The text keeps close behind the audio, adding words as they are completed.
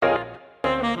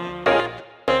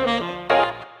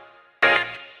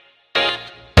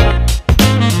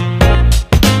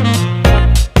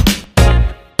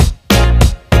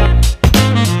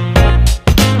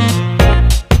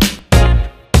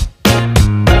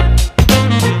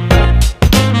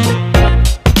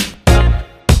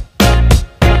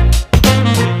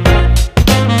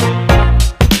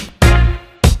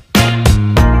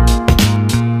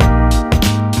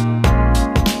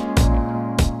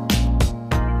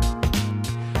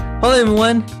Hello,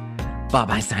 everyone.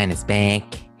 Bob Einstein is back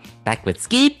with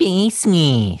Skippy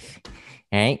Smith.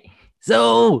 All right.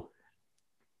 So,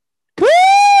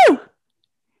 woo!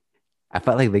 I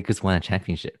felt like Lakers won a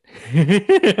championship.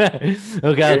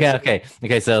 Okay.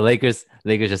 So Lakers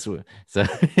just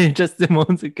just a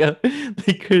moment ago,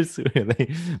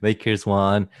 Lakers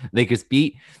won. Lakers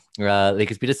beat the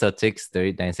Celtics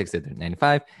 96 to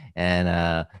 95.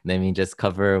 And let me just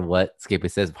cover what Skippy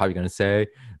says. Probably gonna say,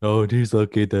 oh, he's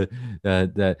lucky that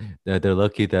they're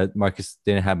lucky that Marcus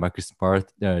didn't have Marcus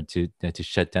Smart to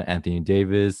shut down Anthony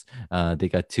Davis. They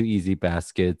got two easy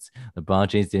baskets. LeBron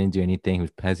James didn't do anything.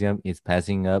 He's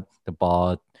passing up the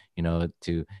ball,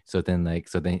 so then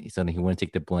he wouldn't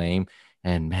take the blame.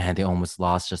 And man, they almost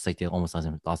lost, just like they almost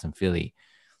lost in Philly.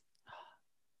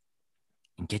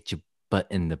 And get your butt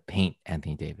in the paint,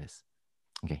 Anthony Davis.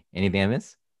 Okay, anything I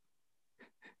miss?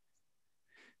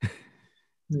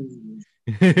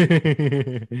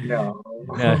 No.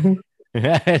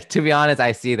 To be honest,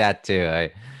 I see that too.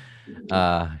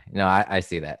 I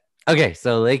see that. Okay,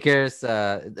 so Lakers.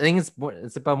 I think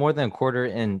it's about more than a quarter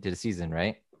into the season,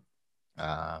 right?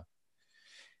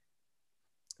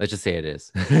 Let's just say it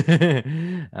is. I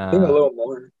think a little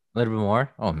more. A little bit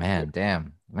more. Oh man,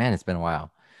 damn, man, it's been a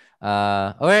while.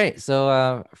 All right.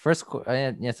 So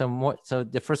So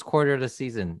the first quarter of the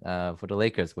season for the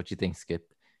Lakers. What you think, Skip?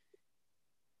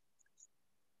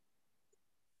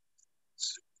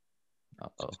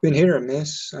 It's been hit or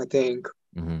miss, I think.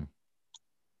 Mm-hmm.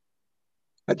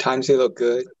 At times they look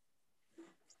good.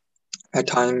 At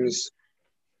times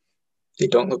they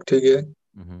don't look too good.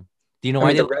 Mm-hmm. Do you know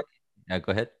why? Yeah,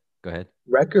 go ahead.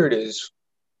 Record is,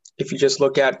 if you just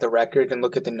look at the record and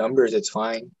look at the numbers, it's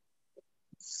fine.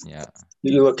 Yeah.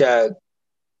 You look at,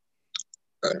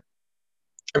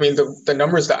 the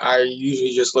numbers that I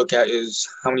usually just look at is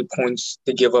how many points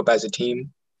they give up as a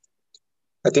team.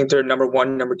 I think they're number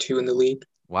 1, number 2 in the league.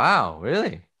 Wow,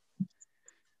 really?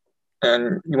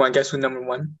 And you want to guess who's number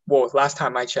 1? Well, last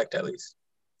time I checked, at least.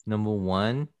 Number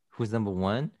 1? Who's number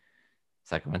 1?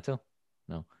 Sacramento?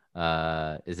 No.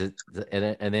 Is it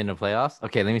and in the playoffs?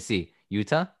 Okay, let me see.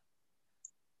 Utah?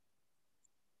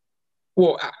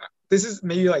 Well, this is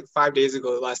maybe like 5 days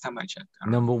ago, the last time I checked.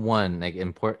 Number 1, like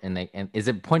important, and is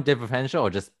it point differential or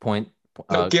just point?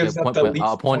 Gives up the least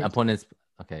opponents.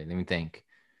 Okay, let me think.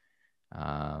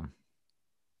 I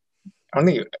don't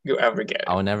think you'll ever get it.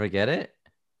 I'll never get it.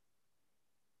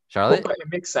 Charlotte? But it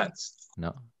makes sense.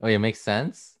 No. Oh, it makes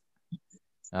sense.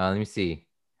 Let me see.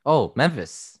 Oh,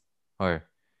 Memphis or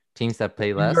teams that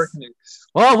play less. New York Knicks.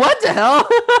 Oh, what the hell?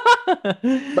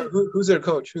 But who's their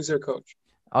coach?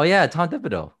 Oh yeah, Tom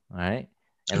Thibodeau. All right,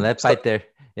 and led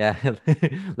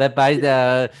by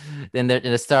the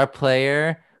star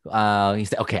player. He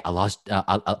said, "Okay, I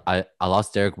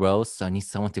lost Derrick Rose, so I need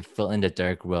someone to fill in the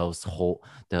Derrick Rose hole,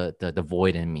 the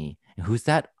void in me." And who's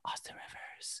that? Austin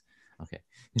Rivers. Okay.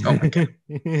 Oh my god.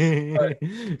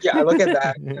 Yeah, I look at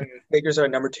that, and Lakers are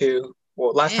number 2.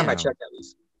 Well, last time I checked, at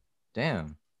least.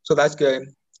 Damn. So that's good,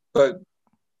 but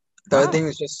the other thing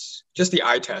is just the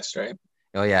eye test, right?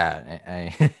 Oh yeah.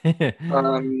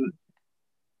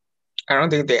 I don't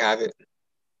think they have it.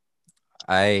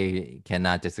 I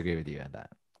cannot disagree with you on that.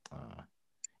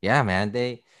 Yeah, man.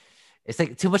 It's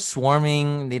like too much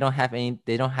swarming. They don't have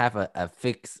a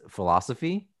fixed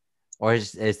philosophy, or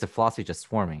is the philosophy just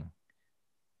swarming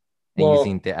and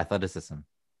using the athleticism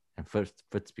and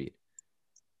foot speed?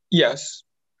 Yes,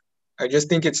 I just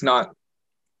think it's not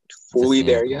fully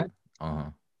there yet.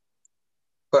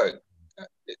 But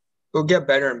it'll get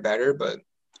better and better. But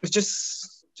it's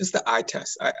just the eye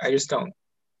test. I just don't.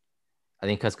 I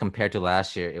think because compared to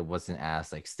last year, it wasn't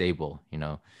as like stable.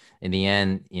 In the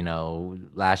end,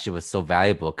 last year was so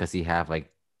valuable because he have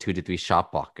like 2 to 3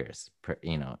 shot blockers per.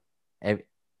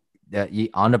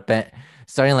 On the bench,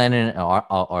 starting landing or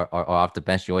off the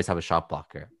bench, you always have a shot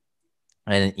blocker.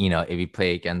 And if you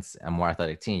play against a more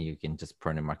athletic team, you can just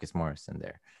put in Marcus Morris in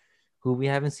there, who we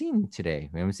haven't seen today.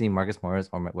 We haven't seen Marcus Morris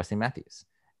or Wesley Matthews.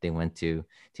 They went to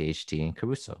THT and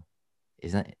Caruso.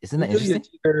 Isn't that interesting?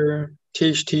 Either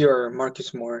THT or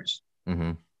Marcus Morris.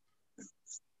 Mm-hmm.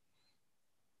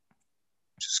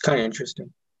 It's kind of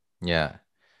interesting. Yeah.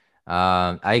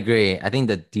 I agree. I think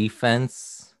the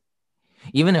defense,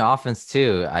 even the offense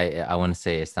too, I want to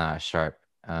say it's not as sharp.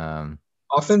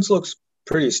 Offense looks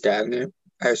pretty stagnant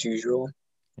as usual.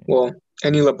 Well,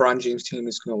 any LeBron James team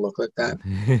is going to look like that.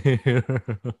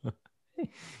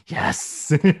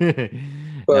 Yes.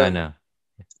 But no.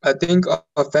 I think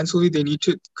offensively they need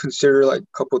to consider like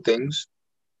a couple things.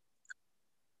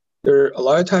 They're a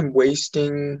lot of time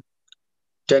wasting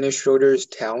Dennis Schroeder's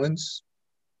talents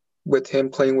with him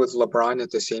playing with LeBron at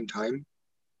the same time.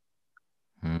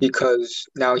 Mhm. because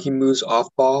now he moves off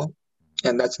ball,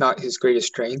 and that's not his greatest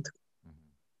strength.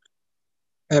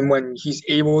 And when he's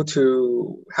able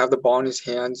to have the ball in his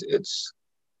hands, it's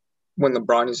when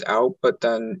LeBron is out, but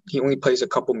then he only plays a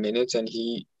couple minutes and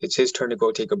it's his turn to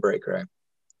go take a break, right?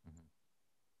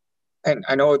 And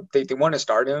I know they want to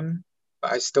start him,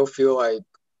 but I still feel like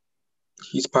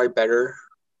he's probably better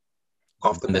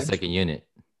off the In the bench. second unit.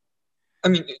 I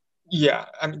mean, yeah,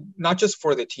 I mean, not just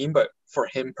for the team, but for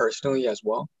him personally as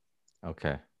well,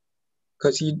 Okay.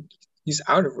 because he's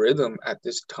out of rhythm at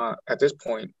this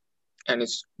point, and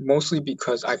it's mostly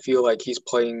because I feel like he's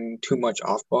playing too much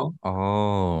off ball.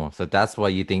 Oh, so that's why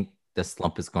you think the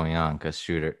slump is going on because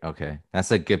shooter. Okay,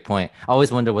 that's a good point. I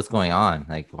always wonder what's going on.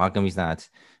 Like, how come he's not?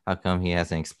 How come he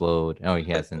hasn't exploded? Oh,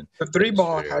 he hasn't The been three a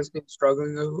ball shooter. has been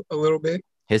struggling a little bit.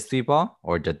 His three ball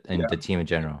or in Yeah. the team in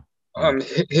general? Mm.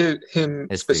 Him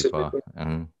His three ball. specifically,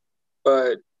 Mhm.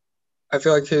 but I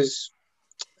feel like his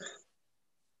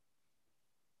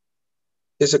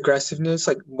aggressiveness,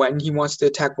 like when he wants to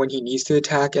attack, when he needs to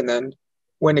attack, and then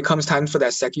when it comes time for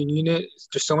that second unit,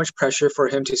 there's so much pressure for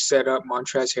him to set up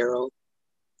Montrezl Harrell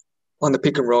on the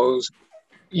pick and rolls.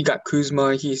 You got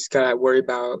Kuzma, he's got to worry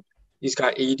about. He's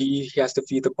got AD, he has to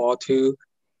feed the ball to.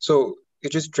 So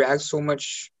it just drags so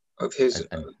much of his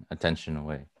Attention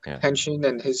away. Yeah. attention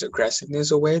and his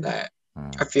aggressiveness away that I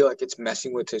Mm. feel like it's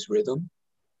messing with his rhythm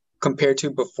compared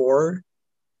to before.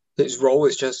 His role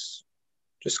is just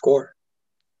score,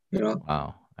 you know.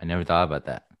 Wow, I never thought about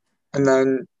that. And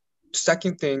then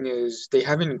second thing is they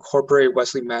haven't incorporated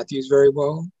Wesley Matthews very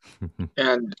well.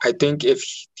 And I think if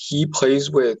he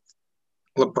plays with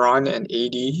LeBron and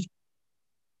AD,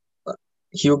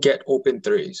 he'll get open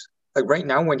threes. Like right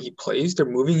now when he plays, they're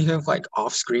moving him like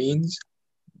off screens.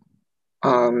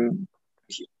 Um,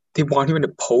 they want him to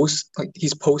post, like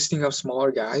he's posting up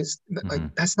smaller guys. Like Hmm.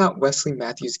 that's not Wesley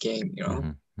Matthews' game, you know.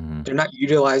 Hmm. Hmm. They're not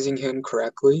utilizing him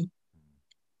correctly.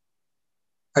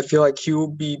 I feel like he will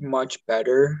be much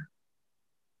better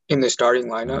in the starting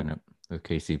lineup Lineup with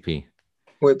KCP,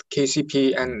 with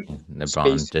KCP and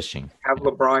LeBron space. dishing. Have Yeah.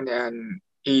 LeBron and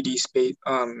AD space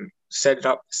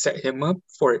set him up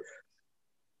for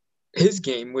his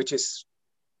game, which is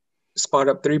spot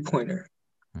up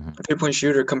Hmm. 3-point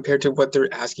shooter compared to what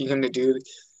they're asking him to do.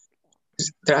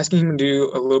 They're asking him to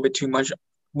do a little bit too much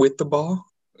with the ball.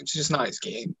 It's just not his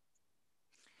game.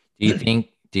 Do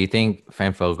you think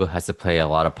Frank Vogel has to play a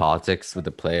lot of politics with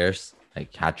the players,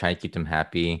 like how try to keep them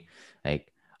happy,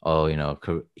 like oh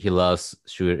he loves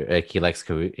shooter, like he likes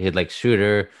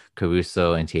shooter,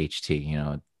 Caruso, and THT,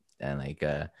 and like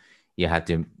you have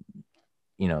to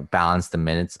balance the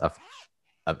minutes of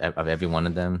every one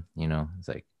of them, it's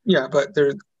like Yeah, but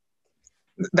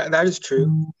that is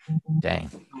true. dang.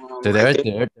 So I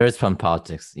think there's fun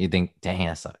politics. You think dang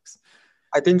that sucks.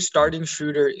 starting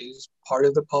shooter is part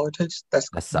of the politics. That's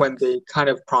That when sucks. they kind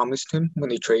of promised him when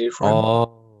they traded for him,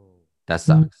 Oh, that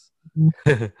sucks.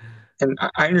 and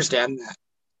I understand that.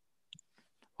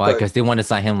 Why? But Because they want to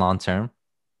sign him long term.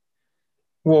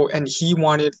 well, and he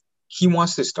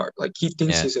wants to start. Like he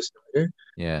thinks Yeah, he's a starter,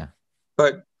 yeah.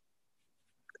 but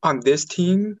on this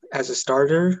team as a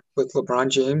starter with LeBron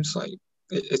James, like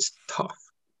it's tough.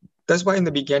 That's why in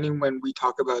the beginning when we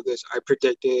talk about this, I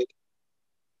predicted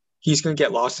he's gonna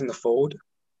get lost in the fold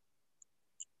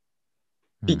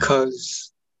Hmm.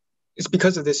 because it's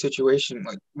because of this situation.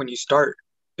 Like when you start,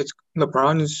 it's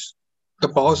LeBron's the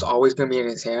ball's always gonna be in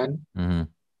his hand Hmm.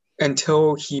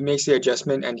 until he makes the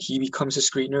adjustment and he becomes a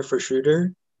screener for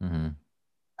shooter. Hmm.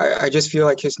 I just feel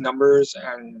like his numbers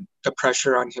and the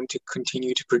pressure on him to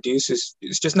continue to produce is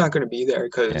just not going to be there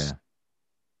because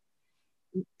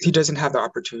Yeah. he doesn't have the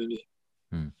opportunity.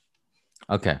 Hmm.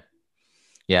 Okay.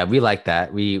 Yeah, we like that.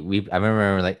 I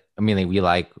remember like we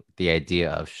like the idea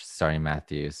of starting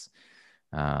Matthews,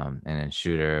 and then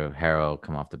Shooter Harrell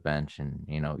come off the bench, and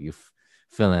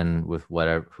fill in with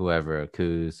whoever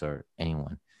Kuz or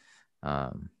anyone.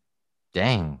 Um,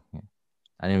 dang,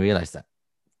 I didn't realize that.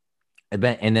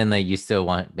 And then like you still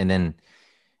want, and then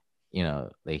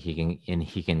like he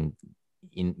can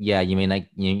yeah, you may not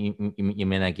you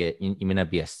may not get you may not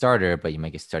be a starter, but you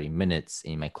might get starting minutes,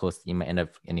 and you might end up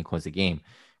getting close the game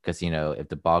because if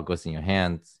the ball goes in your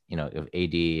hands, if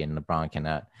AD and LeBron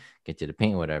cannot get to the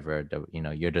paint, whatever,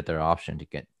 you're the third option to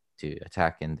get to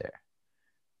attack in there.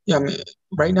 Yeah, I mean,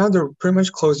 right now they're pretty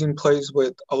much closing plays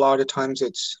with a lot of times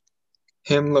it's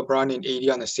him, LeBron, and AD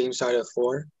on the same side of the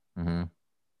floor, Mm-hmm.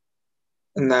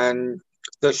 and then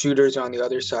the shooters are on the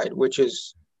other side, which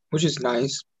is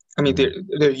nice. I mean,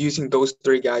 Mm-hmm. they're using those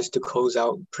three guys to close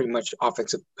out pretty much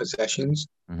offensive possessions.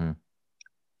 Mm-hmm.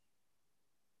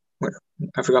 Wait,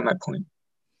 I forgot my point.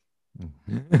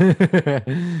 But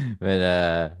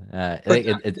But like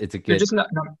it's a they're good just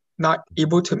not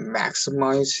able to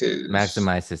maximize his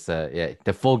maximize his yeah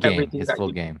the full game, everything his that full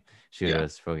he can. game Yeah.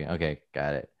 shooters full game. Okay,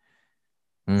 got it.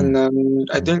 And Mm, then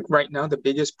I mm, think right now the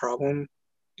biggest problem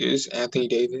is Anthony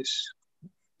Davis.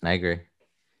 I agree.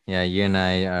 Yeah, you and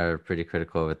I are pretty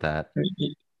critical with that.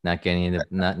 Not getting in the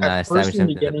At not first in establishing the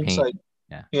the beginning, it's paint. like,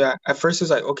 Yeah. yeah, at first it's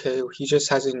like, okay, he just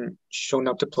hasn't shown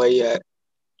up to play yet.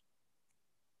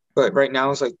 But right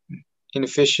now it's like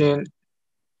inefficient.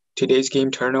 Today's game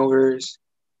turnovers.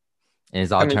 And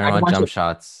it's I all mean, turn on jump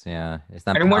shots. Yeah. It's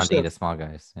I not didn't watch pounding the the small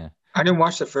guys. Yeah. I didn't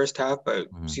watch the first half,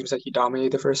 but Mhm. seems like he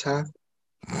dominated the first half.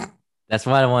 That's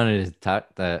what I wanted to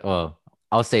talk that well,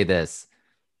 I'll say this.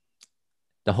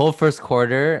 The whole first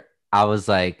quarter, I was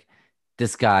like,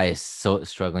 this guy is so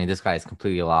struggling. This guy is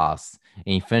completely lost. And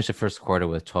he finished the first quarter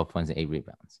with 12 points and 8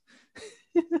 rebounds.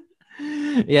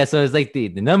 Yeah, so it's like the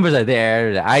numbers are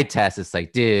there. The eye test is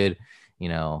like, dude, you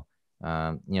know,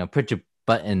 put your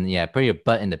butt in, yeah, put your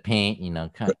butt in the paint, kind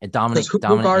of Because dominate, who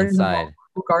dominate guarded him all, inside.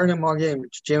 who guarded him all game?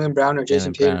 Jaylen Brown or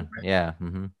Jason Jalen Tatum, Brown, right? yeah,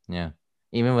 yeah.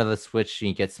 Even with a switch,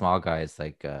 you get small guys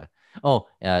like, small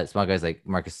guys like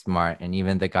Marcus Smart, and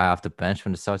even the guy off the bench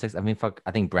from the Celtics. I mean, fuck,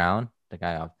 I think Brown, the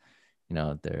guy off,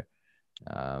 there,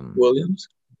 um, Williams.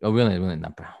 oh, Williams,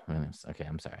 not Brown, Williams. Okay,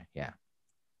 I'm sorry. Yeah,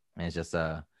 and it's just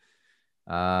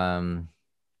um.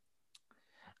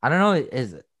 I don't know.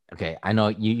 Is okay. I know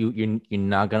you're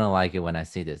not gonna like it when I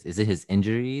say this. Is it his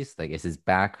injuries? Like, is his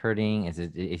back hurting? Is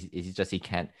he just he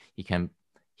can't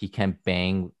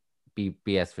bang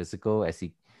be as physical as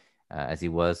he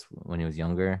was when he was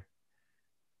younger?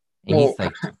 And Well,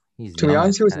 he's to be young and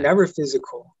honest, he was athletic. never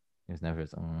physical. He was never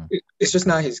his own. It's just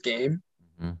not his game.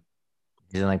 Mhm.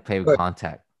 He didn't like play with But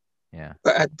contact. Yeah.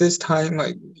 but at this time,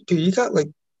 like, dude, you got like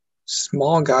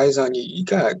small guys on you. You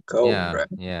gotta go, Yeah. right?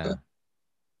 Yeah.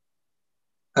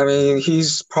 I mean,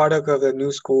 he's product of the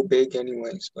new school big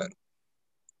anyways, but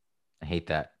I hate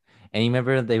that. And you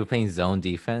remember they were playing zone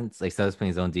defense? Like, so I was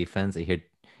playing zone defense. I hear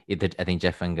either I think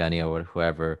Jeff Van Gundy or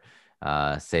whoever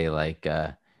say like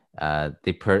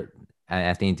they put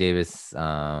Anthony Davis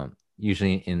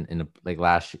usually in the like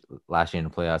last year in the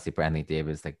playoffs they put Anthony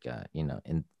Davis like in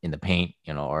the paint,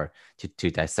 or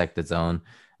to dissect the zone.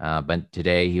 But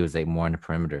today he was like more in the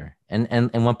perimeter. And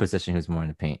in one position he was more in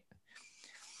the paint.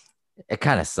 It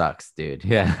kind of sucks, dude.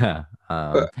 Yeah.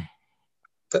 but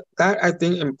that I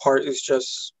think in part is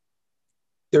just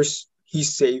they're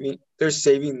saving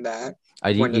that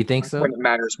You think when so? it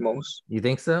matters most. You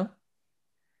think so?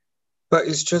 But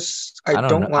it's just I I don't know.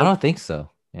 don't I like don't think so.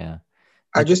 Yeah.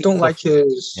 I He's just playing don't so like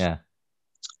his yeah.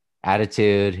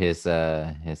 Attitude, his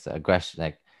aggression,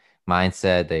 like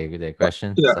mindset, the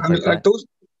aggression, yeah, I stuff mean like like that.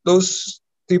 those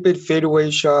stupid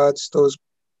fadeaway shots, those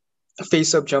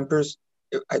face up jumpers,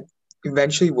 I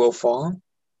eventually will fall.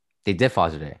 They did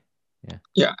fall today. Yeah.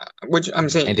 Yeah, which I'm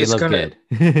saying And they it's look gonna good.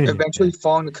 eventually Yeah.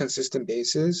 fall on a consistent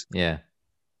basis. Yeah.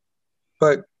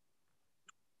 But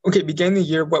okay, beginning of the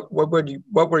year, what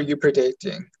were you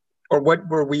predicting? Or what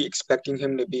were we expecting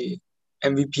him to be?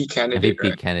 MVP candidate, MVP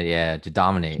right? candidate, yeah, to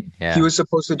dominate. He Yeah. was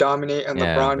supposed to dominate and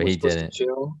Yeah. LeBron But was he supposed to didn't.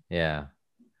 chill. Yeah.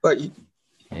 But he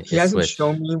It hasn't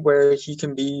shown switched. me where he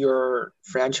can be your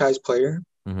franchise player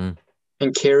Mm-hmm.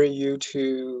 and carry you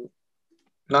to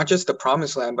not just the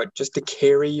promised land, but just to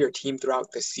carry your team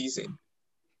throughout the season,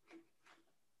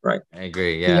 right? I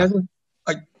agree. He Yeah. hasn't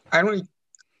like I don't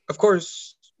of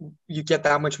course you get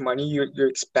that much money, you're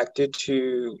expected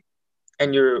to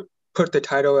and you're put the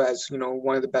title as,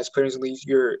 one of the best players in the league,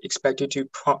 you're expected to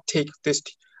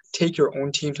take your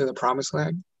own team to the promised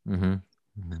land. Mm-hmm.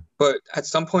 Mm-hmm. But at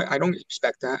some point, I don't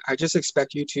expect that. I just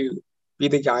expect you to be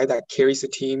the guy that carries the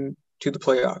team to the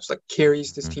playoffs, like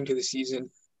carries this Mm-hmm. team to the season.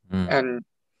 Mm. And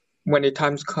when the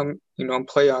times come, in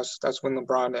playoffs, that's when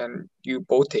LeBron and you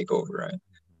both take over, right?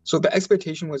 So the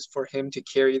expectation was for him to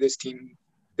carry this team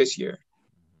this year.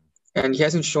 And he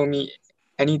hasn't shown me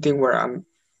anything where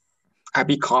I'd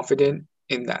be confident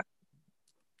in that.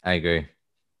 I agree.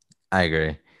 I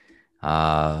agree.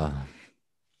 Uh,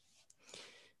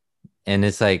 and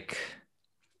it's like,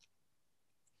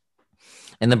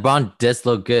 and LeBron does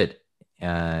look good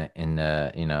in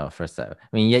the first time. I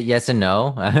mean, yes and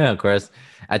no. Of course,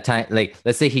 at time like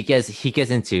let's say he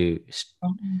gets into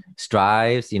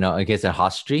strives, it gets a hot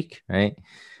streak, right?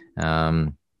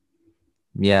 Um,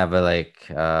 yeah, but like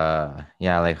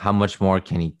yeah, like how much more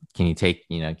can he take?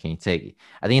 Can he take?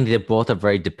 I think they both are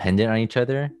very dependent on each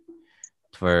other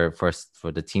for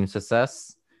the team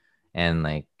success, and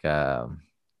like because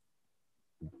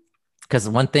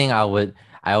one thing I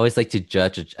always like to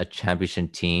judge a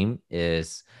championship team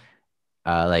is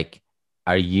like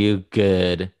are you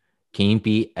good can you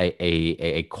be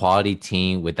a quality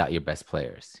team without your best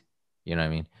players? You know what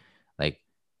I mean? Like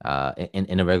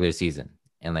in a regular season.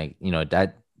 And like,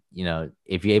 that,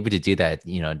 if you're able to do that,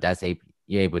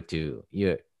 you're able to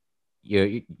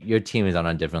your team is on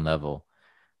a different level.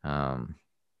 Um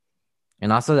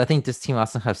and also I think this team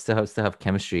also still have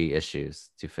chemistry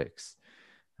issues to fix.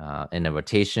 In the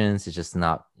rotations, it's just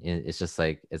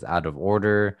like it's out of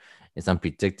order, it's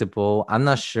unpredictable. I'm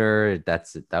not sure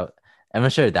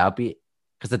that'll be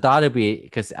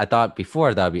because I thought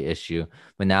before that would be an issue,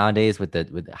 but nowadays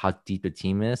with how deep the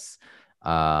team is,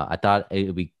 I thought it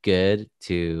would be good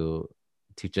to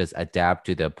just adapt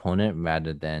to the opponent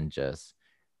rather than just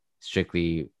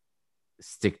strictly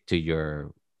stick to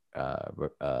your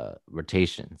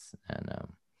rotations. And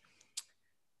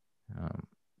um,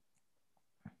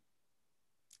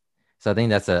 so I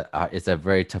think it's a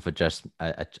very tough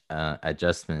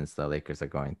adjustments the Lakers are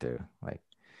going through. Like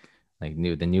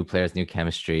the new players, new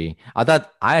chemistry. I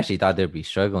actually thought they'd be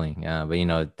struggling, but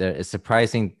it's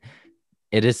surprising.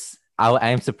 I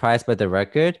am surprised by the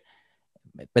record,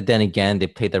 but then again, they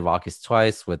played the Rockets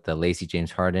twice with the lazy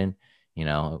James Harden,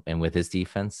 and with his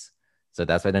defense, so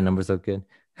that's why the numbers look good.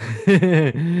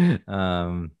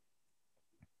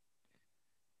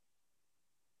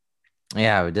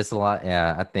 Yeah, just a lot.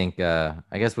 Yeah, I think. I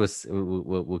guess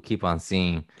we'll keep on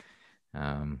seeing.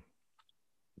 Do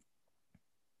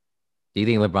you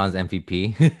think LeBron's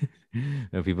MVP?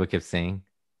 What people kept saying.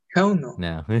 Hell no.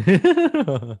 No.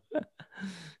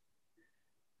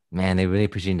 Man, they're really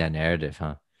pushing that narrative,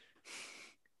 huh?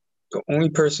 The only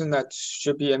person that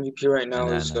should be MVP right now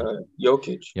is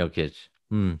Jokic. Jokic.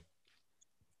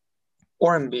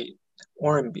 Or Embiid.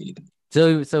 Or Embiid.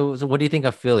 So what do you think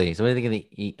of Philly? So what do you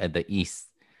think of the East?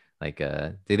 Like,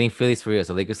 do you think Philly's for real?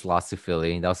 So Lakers lost to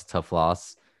Philly. That was a tough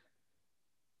loss.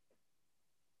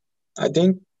 I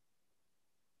think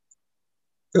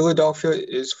Philadelphia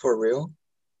is for real.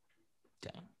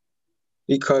 Dang.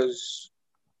 Because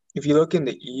if you look in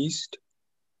the East,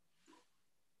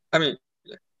 I mean,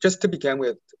 just to begin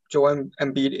with, Joel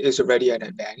Embiid is already an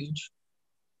advantage.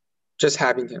 Just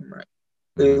having him, right?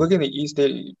 If you look in the East,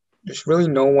 there's really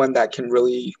no one that can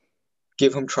really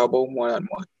give him trouble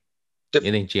one-on-one.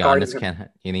 You think Giannis can?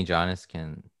 You think Giannis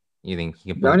can? You think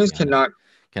he can? Giannis cannot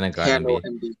handle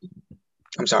Embiid.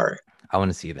 I'm sorry. I want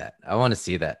to see that. I want to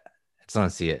see that. I just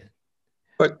want to see it.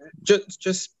 But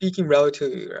just speaking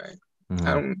relatively, right?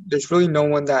 There's really no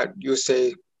one that you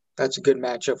say that's a good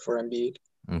matchup for Embiid.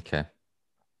 Okay.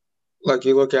 Like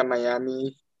you look at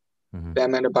Miami,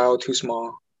 Bam Adebayo too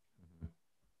small.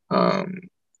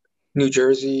 New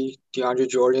Jersey, DeAndre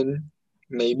Jordan,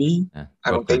 maybe. Yeah.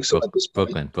 I don't think so at this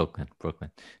point. Brooklyn.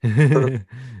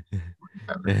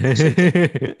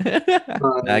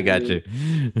 I got you.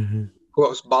 Who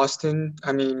else? Boston.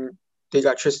 I mean, they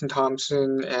got Tristan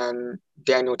Thompson and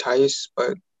Daniel Tice,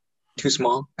 but too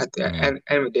small at the end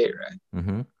of the day,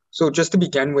 right? So just to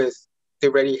begin with, they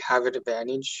already have an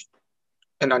advantage.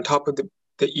 And on top of the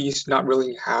East not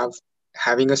really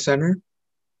having a center,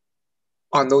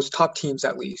 on those top teams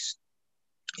at least,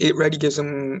 it already gives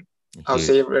them, I'll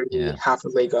say, half a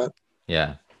leg up.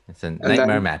 Yeah, it's a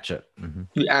nightmare matchup.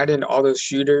 You add in all those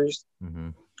shooters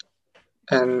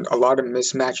and a lot of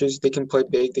mismatches. They can play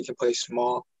big, they can play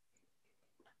small.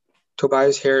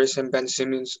 Tobias Harris and Ben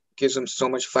Simmons gives them so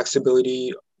much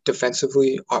flexibility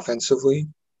defensively, offensively.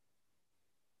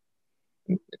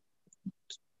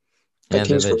 Yeah,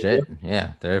 they're legit.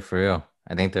 Yeah, they're for real.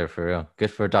 I think they're for real.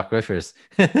 Good for Doc Rivers.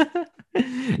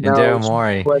 And Daryl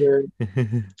Morey. Whether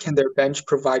can their bench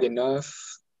provide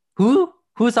enough?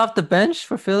 Who's off the bench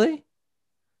for Philly?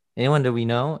 Anyone that we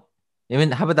know?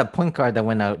 Even how about that point guard that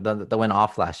went out that went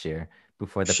off last year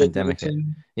before the pandemic hit?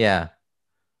 Yeah.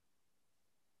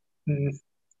 And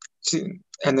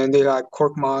then they got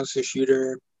Korkmaz, a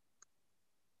shooter.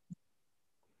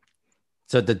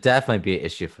 So the depth might be an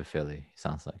issue for Philly,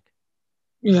 sounds like.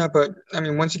 Yeah, but I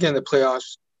mean, once again, the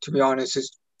playoffs, to be honest,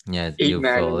 is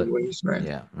 8-man anyways, right?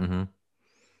 Yeah.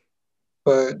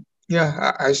 But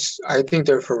yeah, I think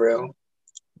they're for real.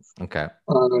 Okay.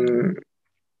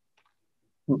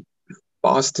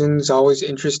 Boston's always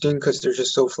interesting because they're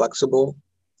just so flexible.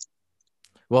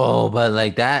 Whoa, but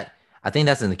like that, I think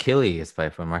that's an Achilles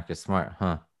fight for Marcus Smart,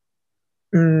 huh?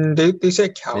 They say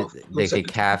calf. They say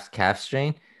calf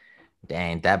strain.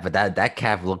 Dang, that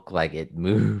calf looked like it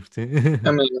moved. I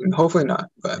mean, hopefully not.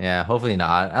 But yeah, hopefully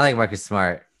not. I like Marcus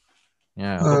Smart.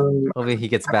 Yeah, hopefully he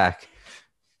gets back.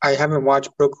 I haven't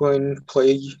watched Brooklyn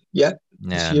play yet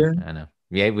this year. I know.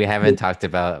 We haven't talked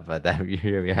about that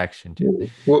reaction too.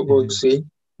 We'll see.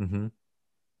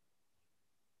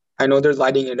 I know they're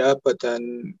lighting it up, but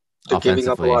then they're giving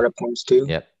up a lot of points too.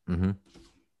 Yep. Mm-hmm.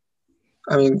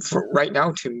 I mean, for right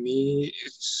now, to me,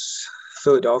 it's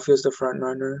Philadelphia's the front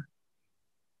runner.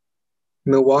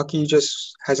 Milwaukee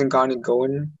just hasn't gotten it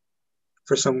going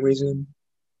for some reason.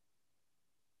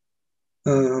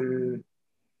 Um,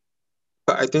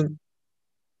 but I think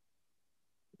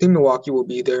Milwaukee will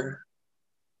be there.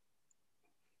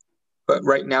 But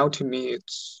right now, to me,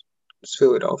 it's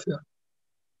Philadelphia.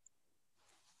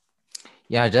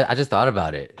 Yeah, I just thought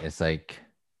about it. It's like,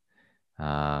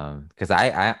 because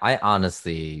I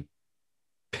honestly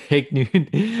pick New,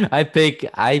 I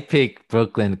pick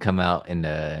Brooklyn to come out in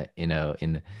the in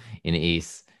the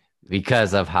East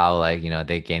because of how like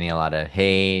they're gaining a lot of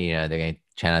hate. They're going to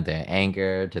channel their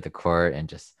anger to the court and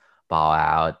just ball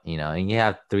out. And you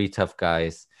have three tough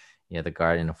guys. The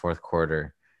guard in the fourth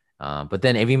quarter. But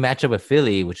then every matchup with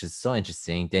Philly, which is so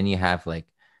interesting, then you have like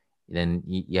then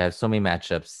you have so many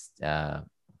matchups.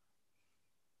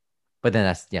 But then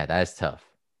that is tough.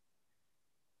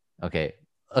 Okay.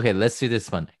 Okay, let's do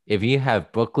this one. If you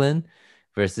have Brooklyn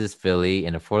versus Philly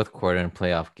in the fourth quarter in a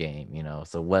playoff game,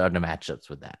 so what are the matchups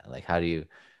with that? Like how do you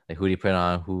like who do you put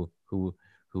on? Who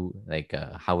like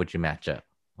how would you match up?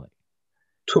 Like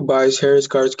Tobias Harris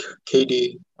guards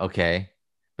KD. okay.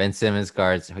 Ben Simmons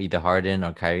guards either Harden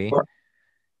or Kyrie. Or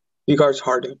he guards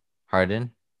Harden.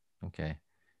 Harden. Okay.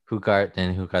 Who guards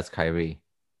Kyrie?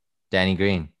 Danny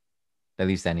Green. At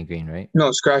least Danny Green, right?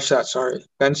 No, scratch that. Sorry.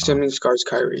 Ben Oh, Simmons guards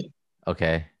Kyrie.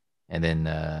 okay. And then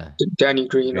Danny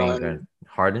Green Green guards on,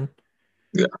 Harden.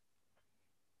 yeah.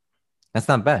 That's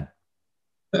not bad.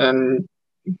 And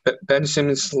Ben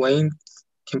Simmons' length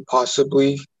can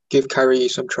possibly give Kyrie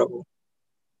some trouble.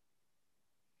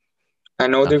 I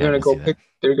know they're Okay, I gonna can see go that. pick.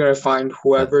 They're gonna find Uh,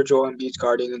 whoever Joel Embiid's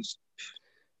guarding and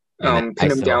and then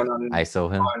pin him down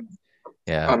ISO him. on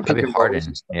Yeah, pick probably and rolls and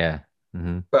Harden. stuff.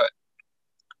 Yeah. But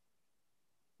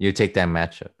You take that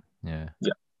matchup. Yeah.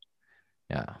 yeah,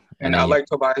 Yeah. And and I then you like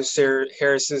Tobias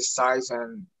Harris's size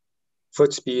and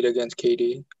foot speed against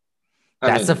KD. I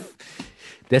that's a mean,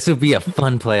 this would be a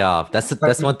fun playoff. I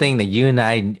That's mean, one thing that you and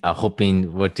I are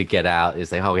hoping what to get out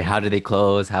is like, how do they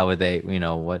close? How would they,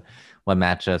 what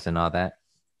matchups and all that.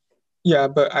 yeah,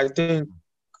 but I think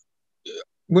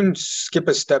wouldn't skip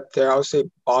a step there. I would say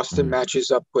Boston Mm-hmm.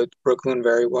 matches up with Brooklyn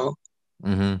very well.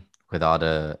 Mm-hmm. With all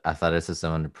the athleticism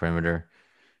on the perimeter.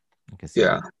 I can see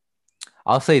Yeah, that.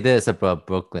 I'll say this about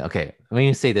Brooklyn. Okay, let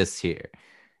me say this here.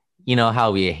 You know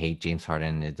how we hate James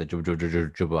Harden, the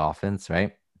dribble offense,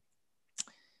 right?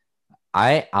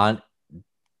 I on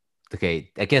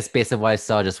okay, I guess based on what I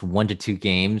saw, just 1 to 2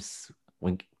 games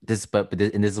when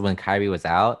and this is when Kyrie was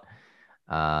out.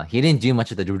 He didn't do much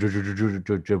of the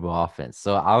dribble offense.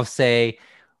 So I'll say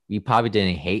we probably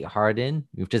didn't hate Harden.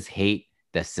 We just hate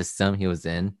the system he was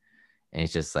in, and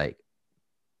it's just like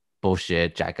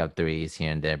bullshit, jack up threes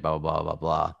here and there, blah blah blah blah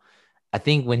blah. I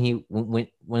think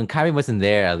when Kyrie wasn't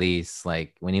there, at least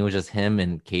like when it was just him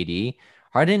and KD,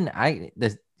 Harden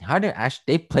actually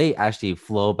they play actually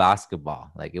flow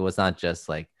basketball. Like it was not just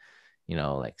like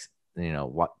like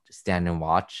what stand and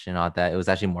watch and all that. It was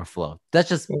actually more flow. That's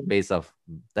just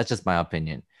my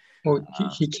opinion. well, Uh,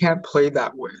 he can't play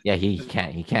that way. yeah, he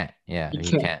can't. Yeah, He he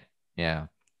can't. can't. Yeah.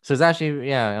 So it's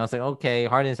actually I was like, okay,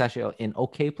 Harden is actually an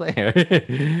okay player.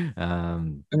 I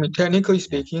mean, technically Yeah,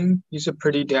 speaking, he's a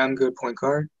pretty damn good point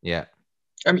guard. yeah.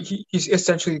 I mean, he's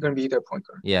essentially going to be their point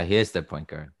guard. Yeah, he is the point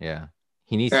guard. Yeah.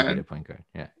 He needs to be the And point guard.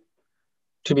 Yeah.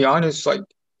 to be honest, like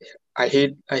I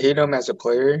hate him as a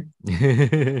player,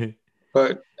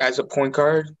 but as a point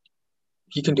guard,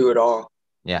 he can do it all.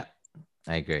 Yeah,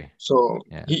 I agree. So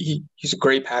Yeah. he's a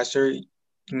great passer. He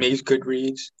makes good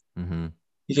reads. Mm-hmm.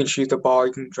 He can shoot the ball.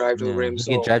 He can drive to the Yeah, rim. he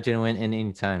can So drive to win in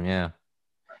any time. Yeah.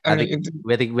 I I think mean,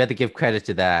 we have to give credit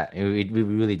to that. We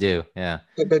really do. Yeah.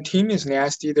 the team is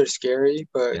nasty. They're scary, They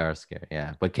but are scary.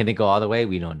 Yeah. But can they go all the way?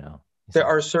 We don't know. there So,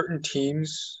 are certain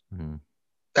teams mm-hmm.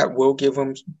 that will give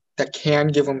them that can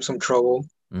give them some trouble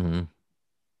Mm-hmm.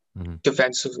 Mm-hmm.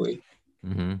 defensively.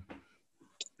 Mm-hmm.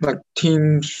 Like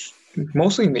teams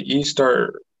mostly in the East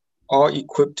are all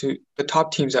equipped to the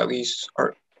top teams at least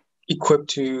are equipped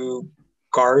to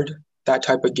guard that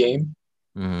type of game.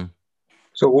 Mm-hmm.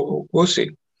 So we'll see.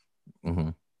 Mm-hmm.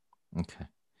 Okay.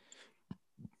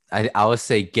 I would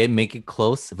say make it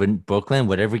close when Brooklyn,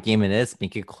 whatever game it is,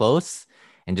 make it close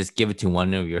and just give it to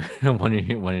one of your one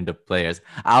of the players.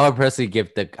 I would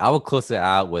close it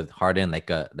out with Harden like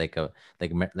a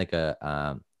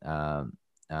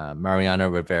Mariano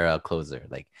Rivera closer.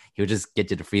 Like he would just get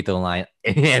to the free throw line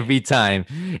every time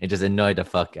and just annoy the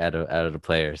fuck out of the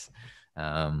players.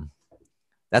 Um,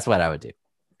 that's what I would do.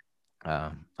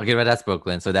 Okay, but that's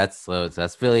Brooklyn. So that's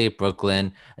Philly,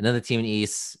 Brooklyn, another team in the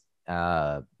East,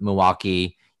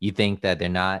 Milwaukee. You think that they're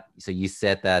not. So you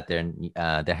said that they're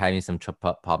having some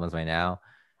problems right now.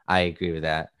 I agree with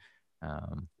that.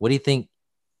 What do you think?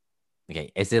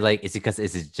 Okay, is it like is it because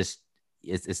is it just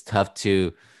it's tough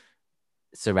to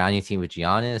surround your team with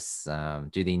Giannis?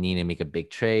 Do they need to make a big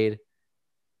trade?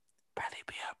 Bradley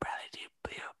Beal.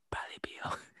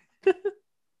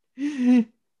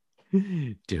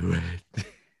 Do it.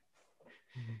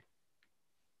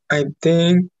 I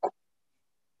think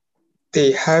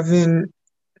they haven't.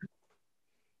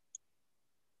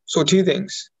 So two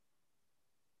things.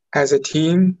 As a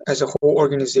team, as a whole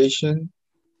organization,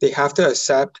 they have to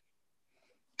accept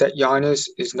that Giannis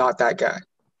is not that guy.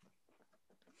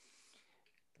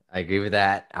 I agree with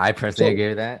that. I personally So agree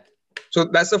with that. so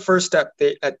that's the first step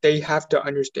they have to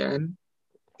understand.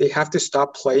 They have to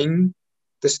stop playing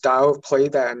the style of play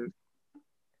that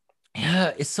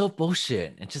Yeah, it's so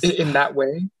bullshit. It just in that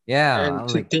way, yeah, and I'm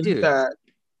to like, think dude. that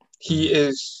he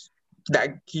is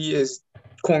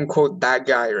quote unquote that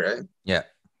guy, right? Yeah.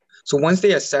 So once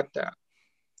they accept that,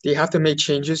 they have to make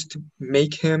changes to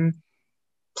make him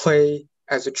play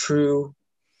as a true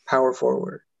power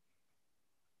forward.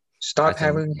 Stop As in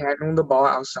having him handle the ball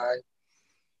outside,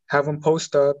 have him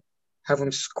post up, have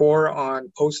him score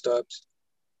on post ups,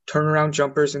 turn around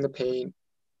jumpers in the paint,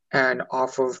 and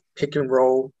off of pick and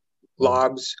roll,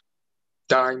 lobs,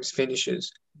 dimes,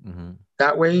 finishes. mm-hmm.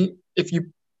 That way, if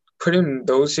you put him in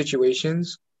those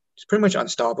situations, it's pretty much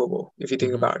unstoppable if you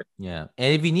think Mm-hmm. about it. Yeah.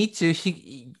 And if you need to,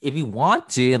 if you want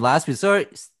to, in last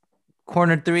resort,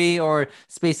 corner three or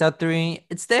space out three,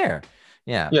 it's there.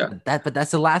 Yeah. Yeah, But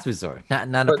that's the last resort, not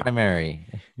a but primary.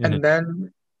 and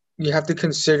then you have to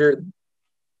consider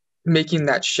making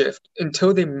that shift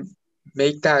until they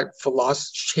make that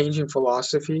change in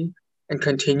philosophy and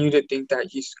continue to think that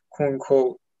he's quote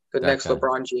unquote the That next guy.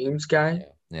 LeBron James guy. Yeah.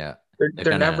 Yeah. They're They're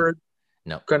gonna never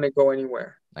no, gonna go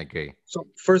anywhere. I agree. So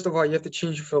first of all, you have to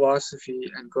change your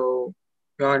philosophy and go,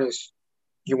 be honest.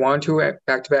 You want to at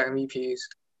back-to-back MVPs.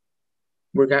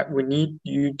 We need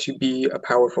you to be a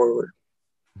power forward,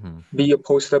 Mm-hmm. be a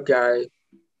post-up guy.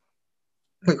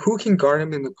 Like who can guard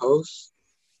him in the post?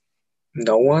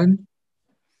 No one,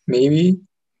 maybe.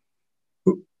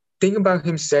 Think about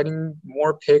him setting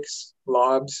more picks,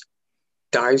 lobs,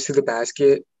 dives to the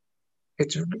basket.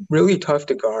 It's really tough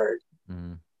to guard.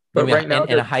 Mm-hmm. But Maybe right now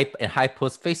and a high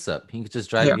post face up. He could just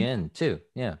drive yeah. you in too.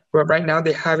 Yeah. But right now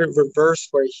they have it reversed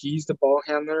where he's the ball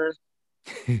handler.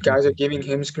 Guys are giving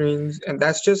him screens, and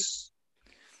it's just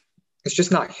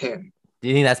not him. Do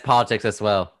you think that's politics as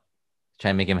well?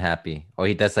 Try and make him happy, or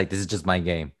he does like this is just my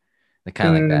game, like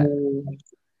kind of like that. Mm,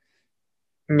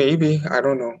 maybe I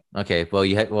don't know. Okay, well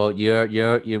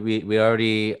we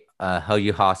already held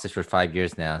you hostage for 5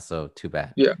 years now, so too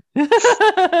bad. Yeah.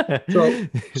 So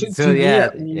So to me yeah,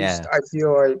 at least, yeah, I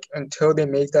feel like until they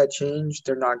make that change,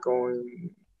 they're not going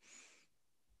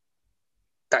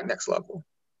that next level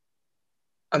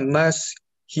unless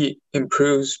he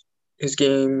improves his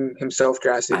game himself I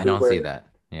drastically. don't Where see that.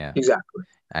 Yeah, exactly.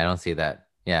 I don't see that.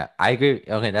 Yeah, I agree.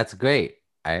 Okay, that's great.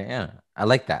 I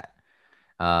like that.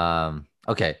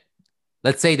 Okay,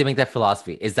 let's say they make that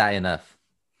philosophy. Is that enough?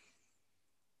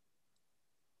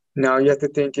 Now you have to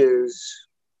think is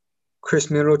Chris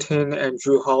Middleton and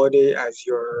Drew Holiday as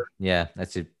your Yeah,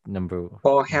 that's your number.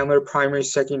 ball handler, primary,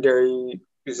 secondary.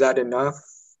 Is that enough?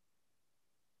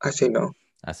 I say no.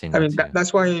 I say I no mean, too.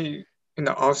 that's why in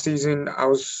the offseason, I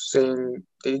was saying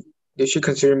they should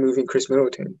consider moving Chris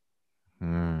Middleton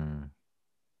Hmm.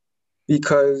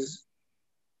 because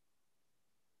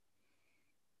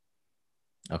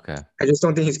Okay. I just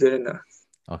don't think he's good enough.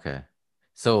 Okay.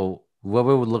 So what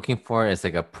we're looking for is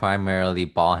like a primarily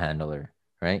ball handler,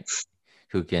 right?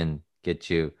 Who can get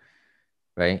you,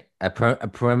 right? A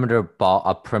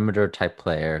perimeter type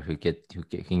player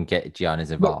can get Giannis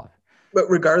But involved. but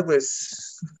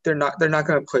regardless, they're not going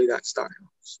to play that style.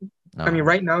 I mean, No.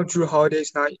 right now, Drew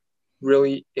Holiday's not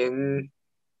really in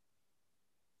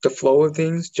the flow of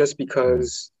things just Mm-hmm.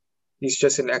 because he's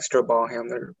just an extra ball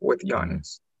handler with Mm-hmm.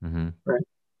 Giannis, Mm-hmm. right?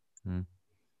 Mm-hmm.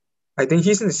 I think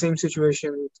he's in the same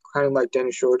situation, kind of like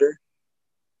Dennis Schroeder.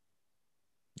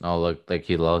 Oh, look, like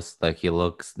he looks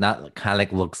not kind of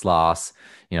like looks lost,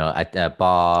 at that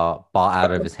ball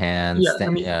out of his Yeah, hands. I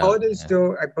mean, Yeah, Holiday's yeah.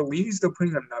 still, I believe he's still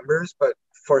putting up numbers, but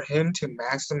for him to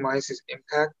maximize his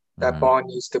impact, that Mm-hmm. ball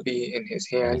needs to be in his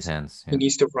In his hands. hands. He Yeah.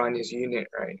 needs to run his unit,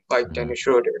 right? Like Mm-hmm. Dennis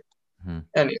Schroeder. Mm-hmm.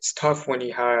 And it's tough when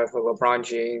you have a LeBron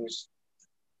James,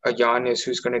 a Giannis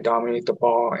who's going to dominate the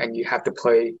ball, and you have to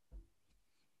play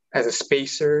as a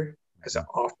spacer, as an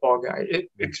off-ball guy.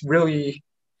 It's really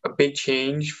a big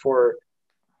change for.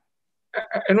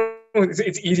 I know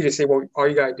it's easy to say, well, all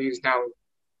you gotta do is now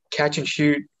catch and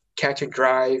shoot, catch and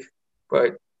drive.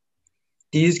 But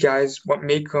these guys, what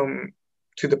make them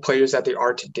to the players that they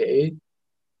are today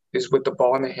is with the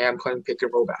ball in the hand playing pick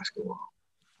and roll basketball.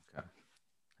 Okay.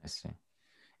 I see.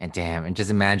 And damn, and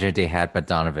just imagine if they had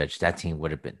Bogdanovic, that team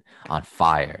would have been on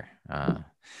fire. Oh.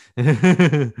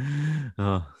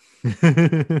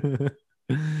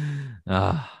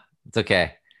 It's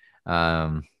okay.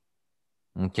 Um,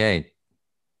 okay.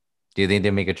 Do you think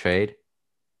they make a trade?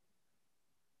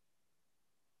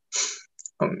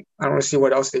 I don't see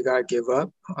what else they gotta give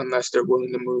up unless they're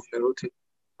willing to move Middleton.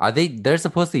 They're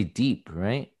supposedly deep,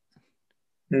 right?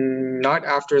 Not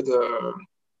after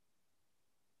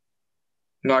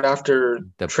not after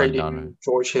The Bogdanovic. trading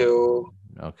George Hill,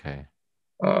 Okay.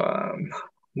 um,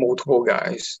 multiple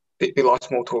guys. They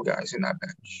lost multiple guys in that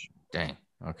bench. Dang.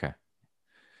 Okay.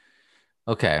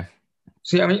 Okay.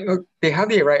 See, I mean, look, they have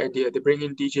the right idea. They bring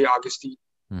in DJ Augustine.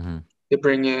 Mm-hmm. They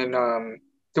bring in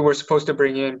they were supposed to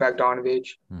bring in Bogdanovic.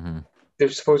 Mm-hmm.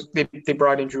 They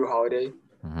brought in Drew Holiday.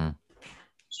 Mm-hmm.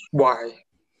 Why?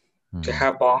 To Mm-hmm.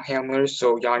 have ball handlers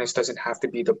so Giannis doesn't have to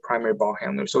be the primary ball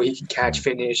handler. So he can catch,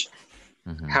 finish,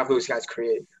 Mm-hmm. have those guys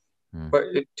create. Mm-hmm. But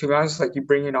to be honest, like you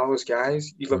bring in all those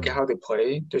guys, you look at how they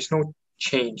play, there's no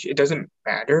change. It doesn't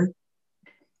matter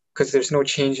because there's no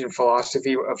change in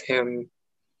philosophy of him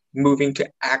moving to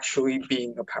actually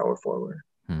being a power forward.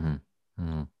 Mm-hmm.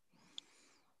 Mm-hmm.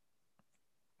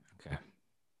 Okay.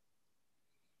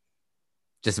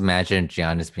 Just imagine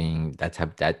Giannis being that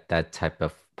type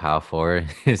of power forward.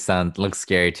 It looks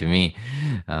scary to me.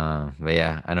 But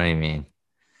yeah, I know what you mean.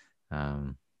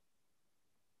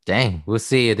 Dang, we'll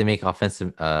see if they make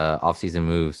offensive off-season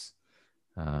moves.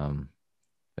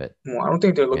 But Well, I don't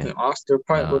think they're looking yeah, off. They're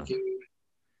probably no. looking.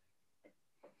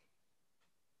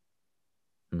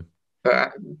 Hmm.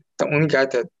 But the only guy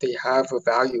that they have of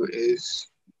value is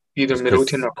either It's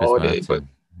Middleton or Chris Holiday. But Middleton.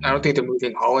 I don't think they're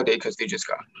moving Holiday because they just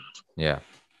got him. Yeah.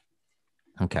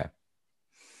 Okay.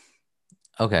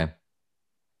 Okay.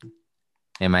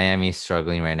 And Miami's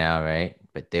struggling right now, right?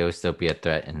 But they will still be a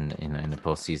threat in the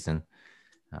postseason.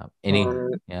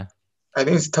 Yeah. I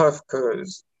think it's tough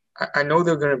because I know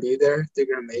they're gonna be there. They're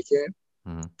gonna make it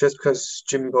just because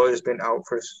Jimmy Butler's been out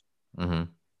for Mm-hmm.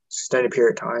 extended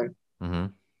period of time. Mm-hmm.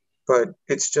 But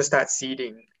it's just that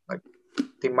seeding. Like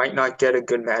they might not get a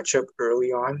good matchup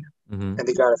early on, Mm-hmm. and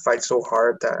they gotta fight so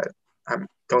hard that I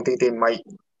don't think they might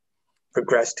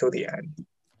progress till the end.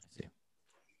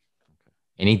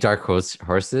 Any dark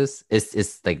horses?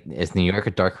 Is New York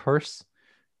a dark horse?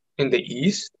 In the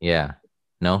East? Yeah.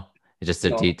 No? It's just a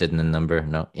No. deep in the number.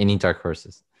 No. Any dark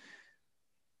horses?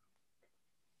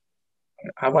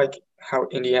 I like how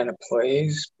Indiana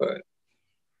plays, but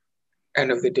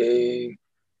end of the day,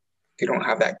 they don't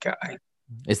have that guy.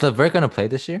 Is LeVert gonna play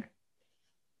this year?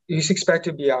 He's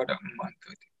expected to be out a month.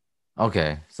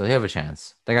 Okay, so they have a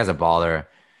chance. That guy's a baller.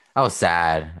 I was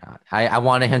sad. I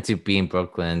wanted him to be in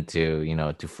Brooklyn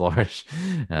to flourish.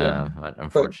 Yeah. But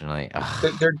unfortunately,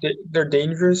 They're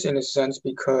dangerous in a sense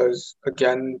because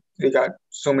again they got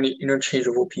so many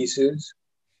interchangeable pieces.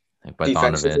 like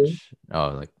defensively.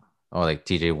 Bogdanovic. Like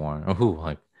TJ Warren. Oh, who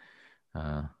like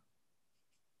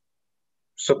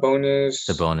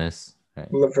Sabonis,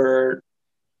 right? LeVert.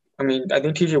 I mean, I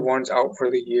think TJ Warren's out for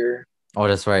the year. Oh,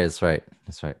 that's right.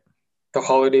 The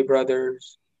Holiday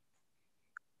brothers.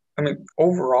 I mean,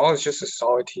 overall, it's just a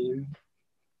solid team.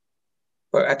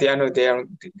 But at the end of the day,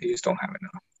 they just don't have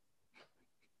enough.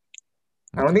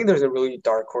 I don't think there's a really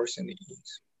dark horse in the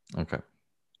East. Okay.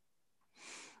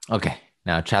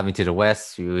 Now traveling to the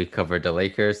West, we covered the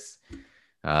Lakers.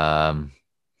 You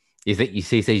say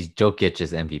Jokic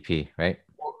is MVP, right?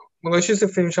 Well, let's just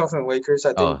finish off on the Lakers.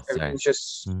 I think everything's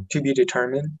just to be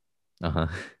determined. Uh-huh.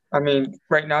 I mean,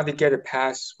 right now they get a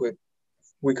pass with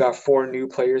we got 4 new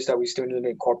players that we still need to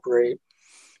incorporate.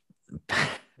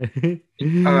 But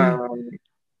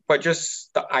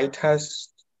just the eye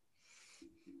test,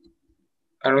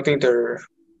 I don't think they're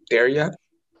there yet.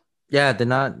 Yeah, they're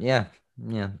not. Yeah.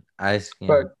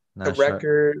 But the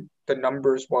record, the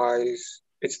numbers wise,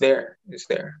 it's there. It's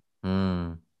there.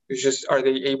 It's just, are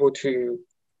they able to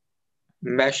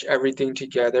mesh everything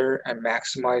together and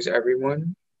maximize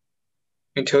everyone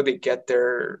until they get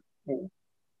there,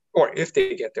 or if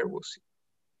they get there, we'll see.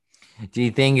 Do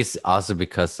you think it's also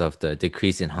because of the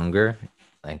decrease in hunger,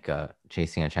 like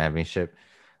chasing a championship?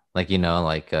 Like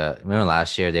remember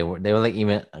last year they were like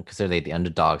even considered like the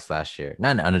underdogs last year.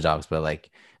 Not the underdogs, but like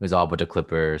it was all about the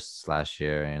Clippers last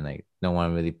year, and like no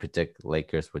one really predict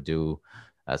Lakers would do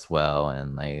as well,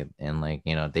 and they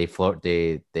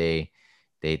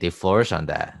flourish on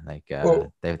that. Like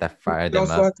that fired them up.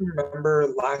 You also have to remember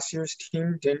last year's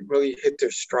team didn't really hit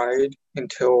their stride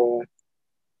until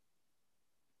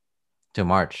to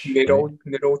March, right?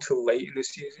 middle to late in the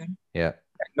season. Yeah.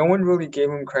 No one really gave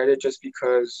him credit just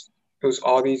because it was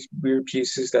all these weird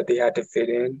pieces that they had to fit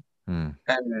in Mm,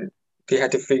 and they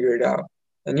had to figure it out.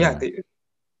 And yeah, mm,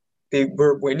 they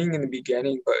were winning in the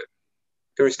beginning, but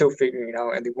they were still figuring it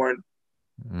out and they weren't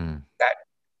mm, that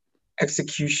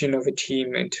execution of a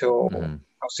team until mm,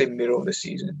 I'll say middle of the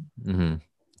season. mm.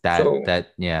 So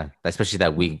Yeah, especially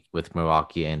that week with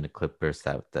Milwaukee and the Clippers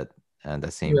that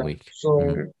same yeah, week. so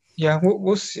Mm, yeah,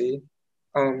 we'll see.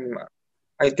 Um,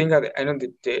 I think at the end of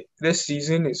the day, this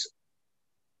season is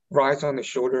rides on the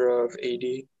shoulder of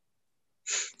AD.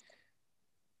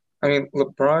 I mean,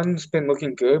 LeBron's been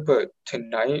looking good, but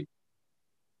tonight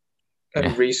yeah.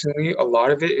 and recently, a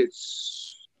lot of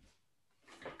it's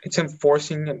him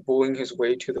forcing and bullying his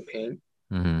way to the paint,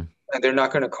 Mm-hmm. and they're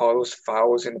not going to call those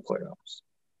fouls in the playoffs.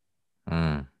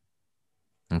 Mm,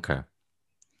 okay.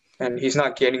 And he's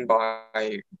not getting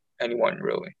by anyone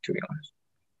really, to be honest.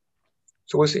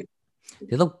 So we'll see.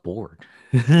 They look bored.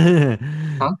 Huh?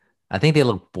 I think they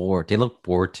look bored. They look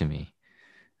bored to me.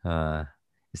 Uh,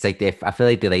 it's like I feel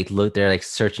like they're like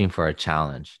searching for a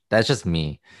challenge. That's just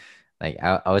me. Like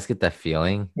I always get that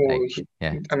feeling. Well, Like,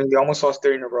 yeah. I mean, they almost lost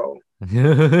three in a row.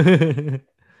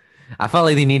 I felt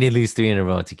like they needed at least three in a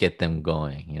row to get them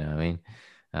going. You know what I mean?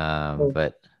 Well,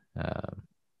 But um,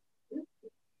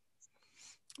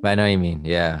 but I know what you mean.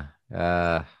 Yeah.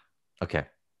 Okay.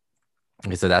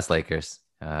 Okay, so that's Lakers.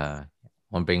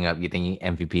 One bring up, you think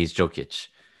MVP is Jokic?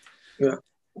 yeah.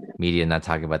 Media not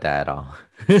talking about that at all.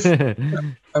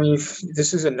 I mean, if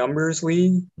this is a numbers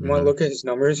league. You want to Hmm. look at his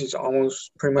numbers, he's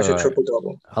almost pretty much All a right, triple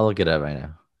double. I'll look it up right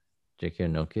now. J.K.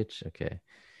 Jokic. Okay,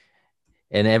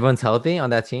 and everyone's healthy on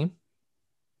that team.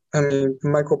 I mean,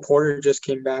 Michael Porter just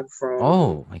came back from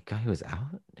Oh my God, he was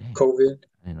out. Dang, COVID,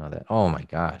 I didn't know that. Oh my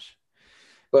gosh,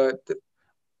 but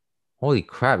holy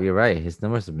crap! You're right. His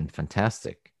numbers have been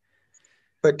fantastic.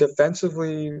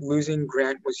 defensively, losing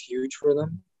Grant was huge for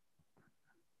them.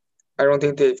 I don't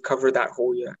think they've covered that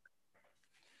hole yet.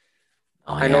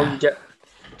 Oh I know yeah,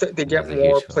 they that was get a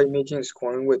more huge one. playmaking and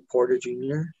scoring with Porter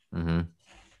Jr., Mm-hmm.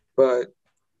 but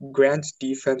Grant's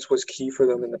defense was key for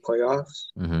them in the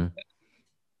playoffs. Mm-hmm.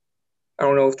 I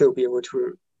don't know if they'll be able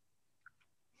to,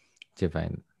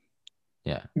 Divine.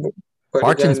 Yeah. but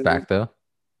Barton's again, back though.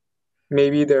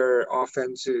 maybe their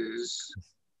offense is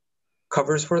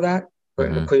covers for that. But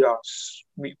in the Mm-hmm. playoffs,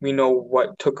 we know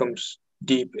what took them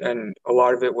deep, and a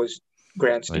lot of it was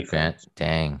Grant's With Grant. defense.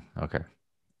 Dang. Okay.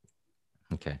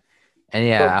 Okay. And But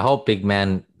yeah, I hope big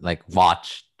man like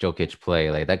watch Jokic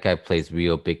play. Like that guy plays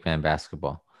real big man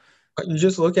basketball. you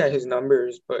just look at his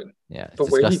numbers, but Yeah, it's the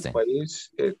way he disgusting. plays,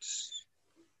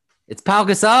 It's Pau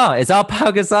Gasol. It's all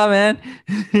Pau Gasol, well,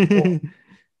 man.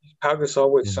 Pau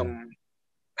Gasol with some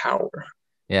power.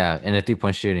 Yeah, and a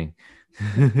 3-point shooting.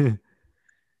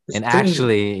 It's and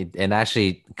pretty,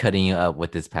 actually cutting you up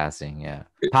with his passing. Yeah.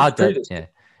 Pau it's does, pretty, yeah.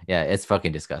 Yeah, it's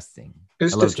fucking disgusting. I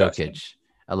it's love disgusting. Jokic.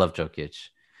 I love Jokic.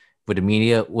 Would the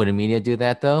media do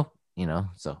that though? You know,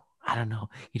 so I don't know.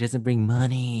 He doesn't bring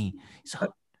money.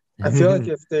 So I feel like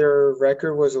if their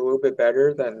record was a little bit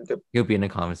better, then he'll be in the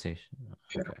conversation.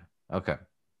 yeah. Okay. Okay.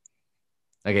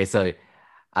 Okay. So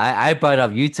I brought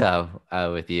up Utah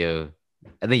with you.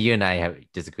 I think you and I have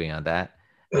disagreeing on that.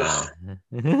 So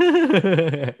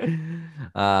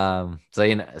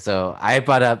so I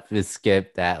brought up with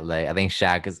Skip that like I think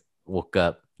Shaq has woke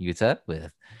up Utah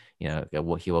with,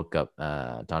 he woke up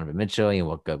Donovan Mitchell, he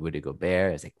woke up Rudy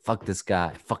Gobert. It's like fuck this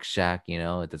guy, fuck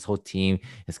Shaq. This whole team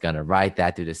is gonna ride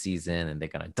that through the season and they're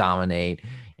gonna dominate.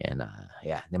 And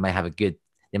yeah, they might have a good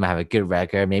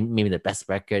record, maybe the best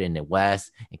record in the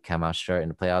West, and come out short in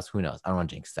the playoffs. Who knows? I don't want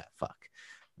to jinx that. Fuck.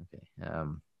 Okay.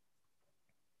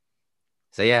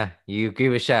 So yeah, you agree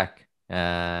with Shaq.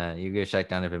 You agree with Shaq,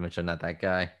 Donovan Mitchell, not that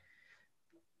guy.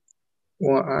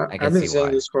 Well, I can I've been see saying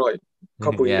why. this for like a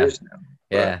couple Yeah, years now,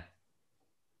 but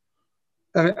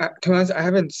yeah. to be honest, I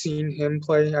haven't seen him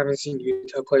play. I haven't seen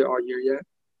Utah play all year yet.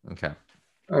 Okay.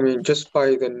 I mean, just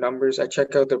by the numbers, I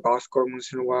check out their box score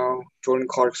once in a while. Jordan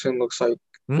Clarkson looks like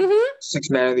Mm-hmm.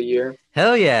 sixth man of the year.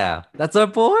 Hell yeah, that's our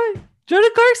boy,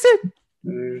 Jordan Clarkson.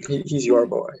 He's your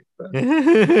boy. But,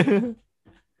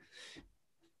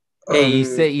 Hey, um,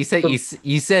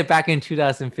 you said back in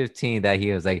 2015 that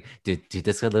he was like, dude,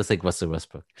 this guy looks like Russell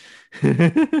Westbrook.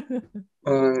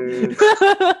 um,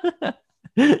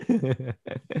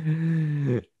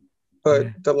 but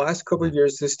the last couple of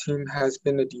years, this team has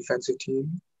been a defensive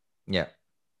team, Yeah,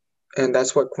 and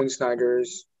that's what Quinn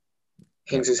Snyder's yeah,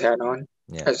 hangs his hat on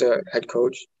yeah, as a head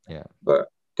coach. yeah. But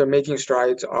they're making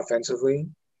strides offensively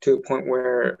to the point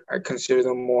where I consider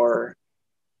them more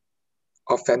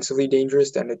offensively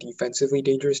dangerous than a defensively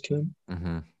dangerous team.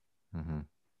 Mm-hmm. Mm-hmm.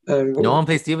 And No one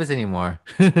plays Divas anymore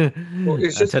well,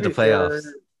 it's just to until the be fair, playoffs.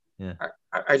 Yeah,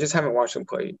 I just haven't watched them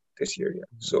play this year yet,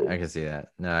 I so can see that.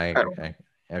 No, I don't know.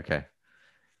 okay.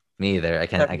 Me either. I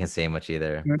I mean, can say much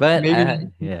either. But maybe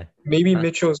yeah. maybe Huh?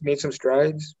 Mitchell's made some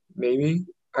strides. Maybe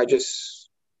I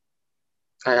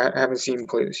haven't seen him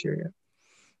play this year yet.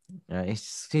 Yeah,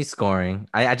 he's scoring.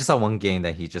 I just saw one game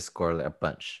that he just scored like a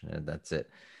bunch. And that's it.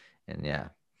 And yeah.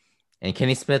 And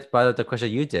Kenny Smith brought up the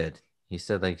question you did. He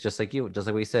said like just like you, just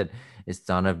like we said, is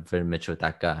Donovan Mitchell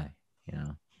that guy? You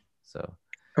know. So.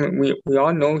 I mean, we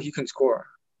all know he can score.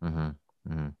 Mm-hmm.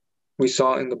 Mm-hmm. We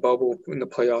saw it in the bubble in the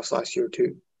playoffs last year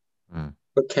too. Mm.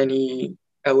 But can he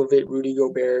elevate Rudy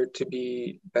Gobert to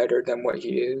be better than what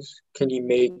he is? Can he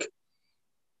make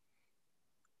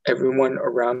everyone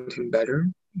around him better?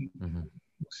 Mm-hmm.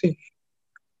 We'll see.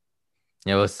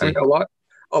 Yeah, we'll I mean, see.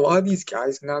 a lot of these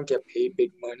guys now get paid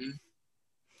big money,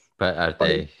 But are like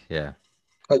they? Yeah.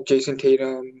 Jason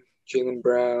Tatum, Jaylen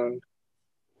Brown,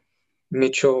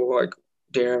 Mitchell, like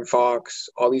Darren Fox.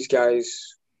 All these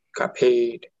guys got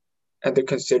paid, and they're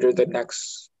considered the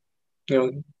next,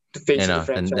 the face of the The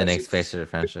franchise, next face of the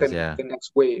franchise. Yeah. the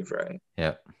next wave, right?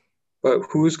 Yeah. But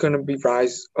who's going to be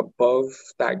rise above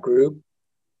that group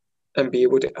and be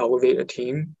able to elevate a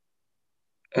team?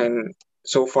 And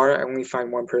so far, I only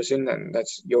find one person, and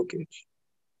that's Jokic.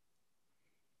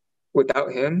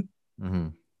 Without him, Mm-hmm.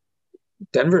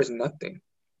 Denver is nothing.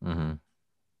 Mm-hmm.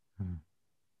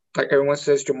 Like everyone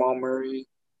says, Jamal Murray.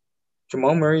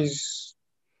 Jamal Murray's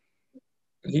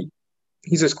he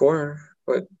he's a scorer,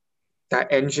 but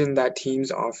that engine, that team's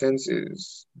offense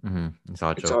is Mm-hmm. It's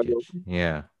all it's all Jokic. Jokic.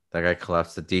 Yeah. That guy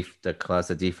collapsed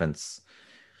the defense.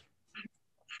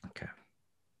 Okay.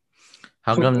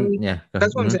 How So come? Yeah.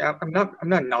 that's what I'm Mm-hmm. saying. I'm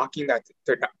not knocking that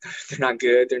they're not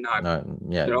good. They're not, No.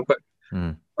 Yeah. but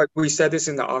Mm-hmm. like we said this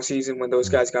in the offseason when those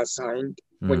guys got signed.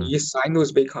 When Mm-hmm. you sign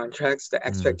those big contracts, the Mm-hmm.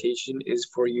 expectation is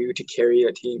for you to carry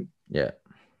a team. Yeah.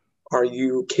 Are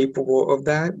you capable of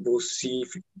that? We'll see,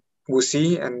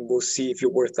 and we'll see if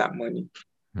you're worth that money.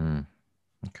 Mm.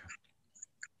 Okay.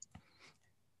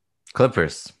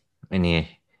 Clippers. Any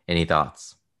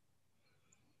thoughts?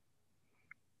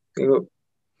 You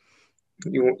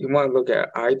want to look at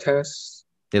eye tests?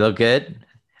 They look good.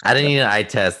 I didn't need an eye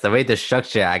test. The way they're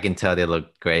structured, I can tell they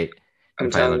look great. They I'm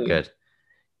probably telling look you. good.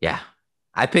 Yeah.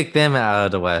 I picked them out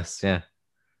of the West. Yeah.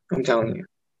 I'm telling you.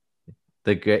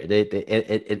 The great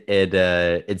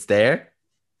it's there.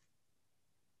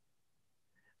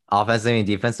 Offensively and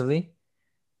defensively.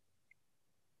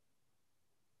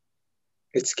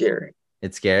 It's scary.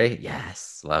 It's scary.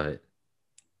 Yes. Love it.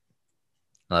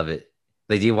 Love it.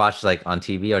 Like, do you watch like on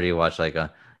TV or do you watch like on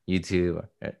YouTube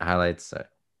or highlights?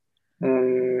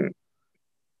 Um,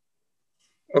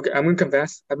 okay, I'm gonna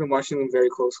confess. I've been watching them very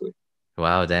closely.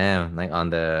 Wow, damn. Like on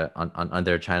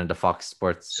their channel, the Fox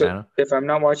Sports So channel. if I'm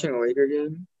not watching a Laker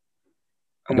game,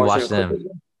 I'm You watching watch a Clippers them.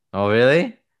 game. Oh,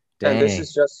 really? And this Dang.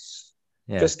 is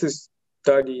Yeah. just to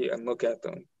study and look at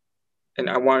them. And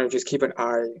I want to just keep an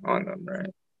eye on them, right?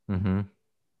 Mm-hmm.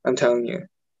 I'm telling you,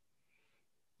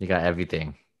 You got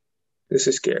everything. this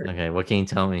is scary. Okay, what can you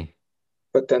tell me?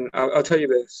 But then I'll tell you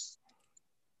this.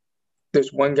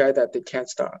 There's one guy that they can't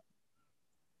stop,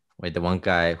 Wait, the one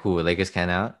guy who Lakers can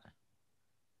out?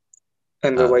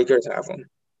 and the Lakers have him.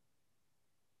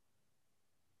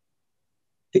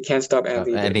 They can't stop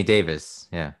Anthony Anthony Davis. Davis.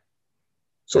 Yeah.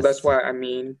 So that's why I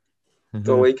mean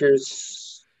the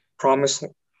Lakers promise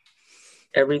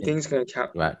everything's gonna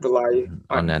rely on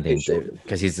on Anthony his Davis shoulders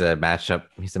because he's a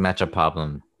matchup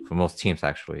problem for most teams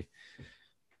actually.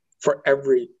 for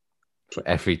every For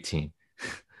every team.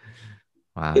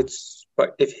 Wow.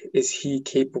 But is he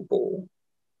capable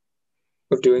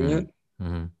of doing it?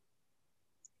 Mm-hmm.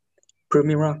 Prove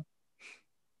me wrong.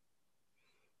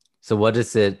 So what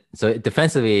is it? So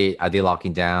defensively, are they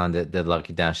locking down? They're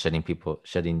locking down,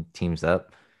 shutting teams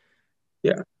up.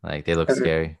 Yeah, like they look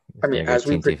scary. I mean, as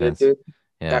we predicted,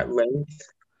 that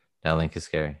length is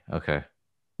scary. Okay.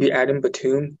 We add in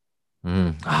Batum.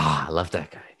 I love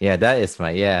that guy. Yeah, that is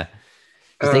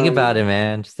Just think about it,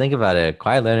 man. Just think about it.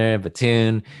 Kawhi Leonard,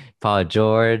 Batum, Paul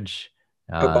George,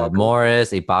 Ibaka.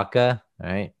 Morris, Ibaka.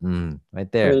 Right,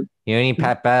 right there. You need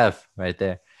Pat Bev right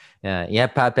there. Yeah, you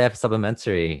have Pat Bev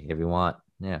supplementary if you want.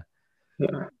 Yeah.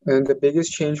 Yeah, and the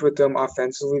biggest change with them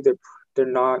offensively, they're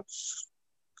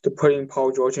putting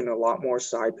Paul George in a lot more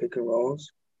side pick and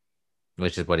rolls,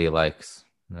 which is what he likes,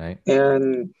 right?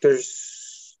 And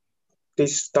they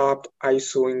stopped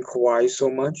isoing Kawhi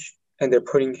so much, and they're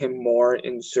putting him more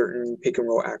in certain pick and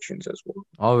roll actions as well.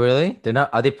 Oh, really? They're not?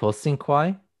 Are they posting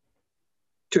Kawhi?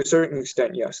 To a certain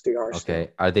extent, yes, they are still.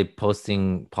 Okay. Are they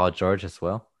posting Paul George as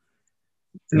well?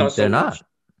 Not so They're much. not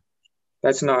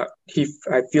That's not he.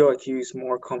 I feel like he's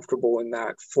more comfortable in that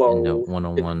in the flow.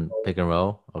 one-on-one pick and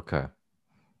roll. Okay.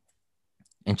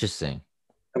 Interesting.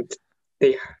 Um,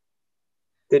 They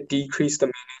they decrease the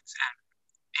minutes and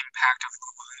impact of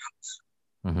Lou Williams,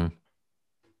 Mm-hmm.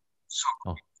 so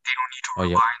Oh, they don't need to oh, yeah.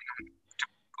 rely on him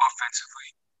offensively.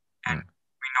 And Mm,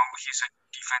 we know he's a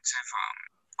defensive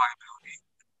liability.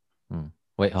 mm.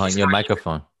 Wait, hold on. He's Your not even.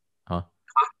 microphone. Huh?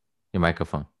 Your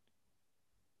microphone.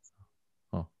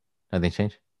 Oh, nothing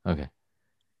changed? Okay.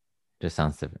 Just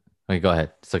sounds different. Okay, go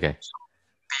ahead. It's okay.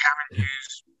 They haven't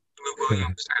used Lou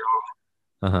Williams at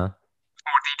all, Uh-huh.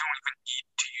 or they don't even need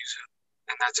to use him,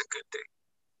 and that's a good thing.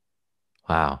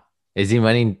 Wow. Is he's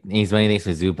running things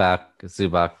with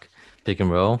Zubac pick and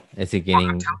roll? Is he Well, I'm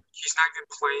getting telling you, he's not even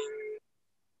playing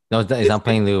no, he's his not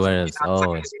playing Lou minutes. He's Williams. not playing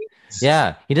Oh, his minutes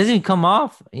yeah. He doesn't even come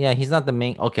off. Yeah, he's not the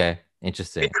main. Okay,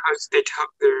 interesting. because they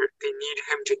need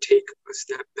him to take a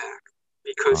step back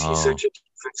because he's Oh, such a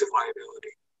defensive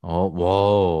liability. oh,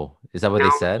 whoa. Is that what they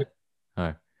Now, said? Or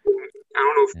I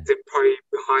don't know if yeah. they're probably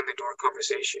behind the door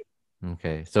conversation.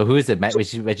 Okay. So who is it? Matt So,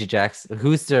 Reggie Jackson.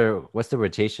 What's the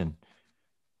rotation?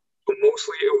 so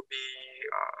mostly it would be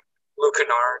Luke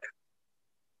Kennard,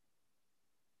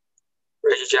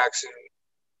 Reggie Jackson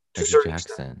to a Reggie certain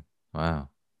extent. Jackson. Wow.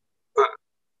 But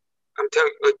I'm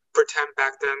telling like pretend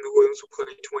back then the Williams would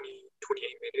play 20, 28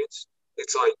 minutes.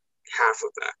 It's like half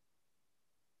of that.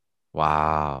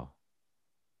 Wow.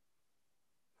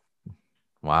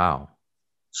 Wow.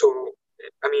 So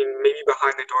I mean maybe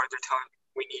behind the door they're telling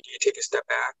we need you to take a step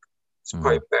back. It's Mm-hmm.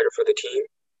 probably better for the team.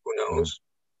 Who Mm-hmm. knows?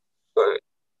 But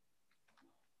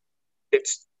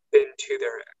it's been to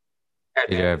their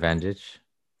To their advantage.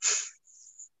 advantage.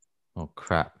 Oh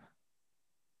crap.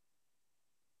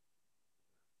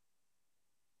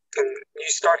 And you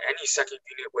start any second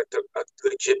unit with a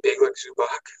legit big like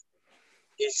Zubac.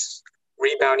 He's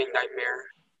rebounding nightmare,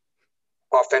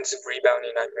 offensive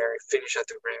rebounding nightmare, finish at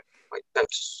the rim. Like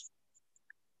that's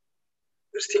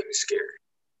this team is scary.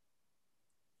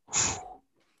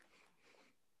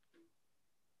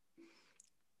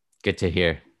 Good to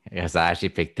hear. Because I actually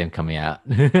picked them coming out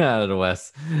out of the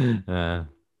West.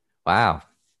 Wow.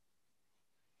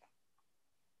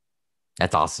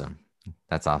 That's awesome.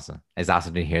 That's awesome. It's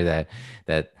awesome to hear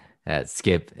that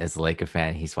Skip, as a Laker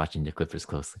fan, he's watching the Clippers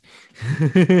closely.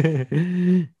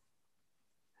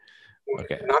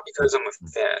 Okay. Not because I'm a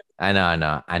fan. I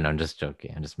know. I'm just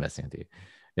joking. I'm just messing with you.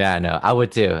 Yeah, I know. I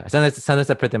would too. Sometimes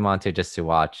I put them on too just to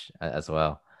watch as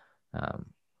well. Um,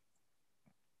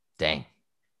 dang.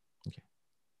 Okay.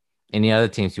 Any other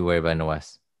teams you worry about in the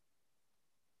West?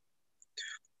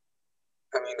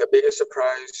 I mean, the biggest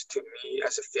surprise to me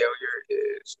as a failure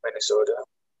is Minnesota.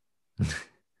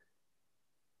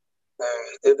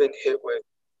 They've been hit with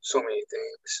so many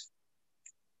things.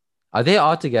 Are they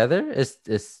all together? Is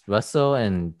Russell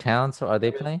and Towns? Are they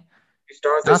playing?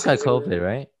 Start of the Outside season, COVID,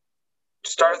 right?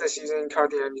 start of the season,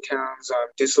 Karl-Anthony Towns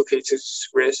dislocates his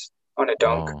wrist on a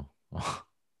dunk, Oh.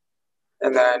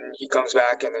 and then he comes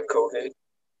back, and then COVID.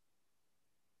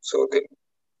 So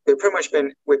they've pretty much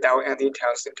been without Anthony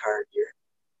Towns the entire year.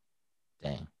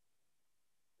 Dang.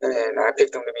 And I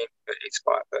picked them to be in the 8th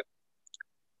spot, but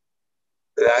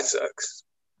that sucks.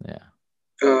 Yeah.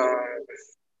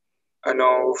 I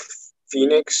know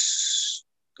Phoenix,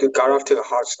 they got off to a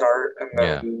hot start and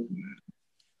Yeah. then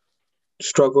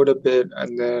struggled a bit,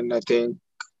 and then I think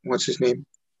what's his name?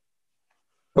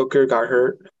 Booker got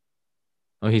hurt.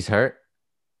 Oh, he's hurt?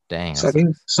 Dang. So I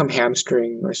think some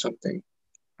hamstring or something.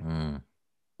 Mm.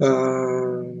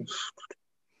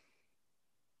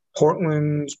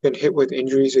 Portland's been hit with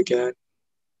injuries again.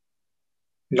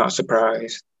 Not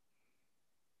surprised.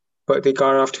 But they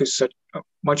got off to such a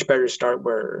much better start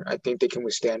where I think they can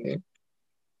withstand it.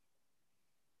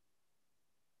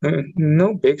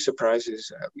 No big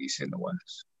surprises, at least in the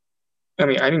West. I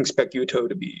mean, I didn't expect Utah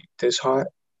to be this hot.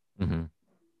 Mm-hmm.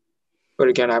 But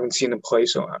again, I haven't seen them play,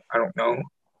 so I don't know.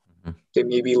 Mm-hmm. They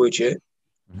may be legit.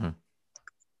 Mm-hmm.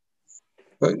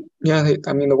 But yeah,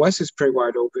 I mean, the West is pretty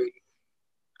wide open.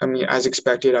 I mean, as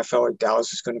expected, I felt like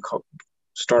Dallas is going to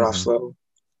start off slow.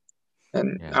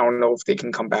 And Yeah. I don't know if they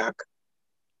can come back.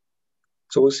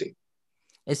 So we'll see.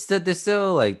 They're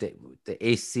still like the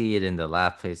AC in the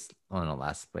last place. Oh, no,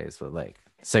 last place, but like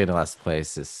second to last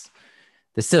place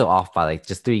they're still off by like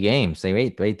just 3 games. They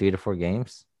wait 3 to 4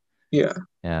 games. Yeah.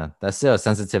 Yeah, that's still a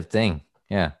sensitive thing.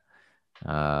 Yeah.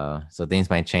 So things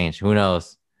might change. Who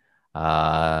knows?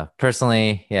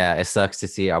 Personally, yeah, it sucks to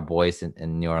see our boys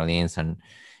in New Orleans and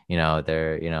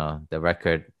the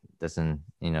record doesn't,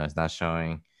 it's not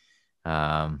showing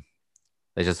Um,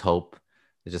 they just hope.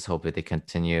 They just hope that they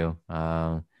continue.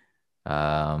 Um,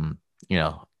 you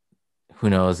know, who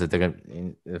knows if they're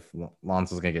gonna if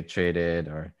Lonzo's gonna get traded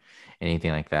or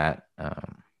anything like that.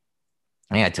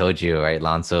 I think I told you, right?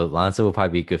 Lonzo will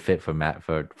probably be a good fit for Matt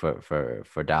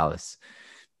for Dallas.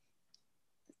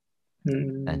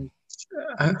 And Mm,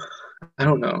 I, I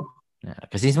don't know. yeah,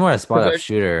 because he's more a spot up But,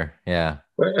 shooter. Yeah.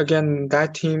 but again,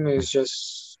 that team is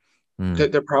just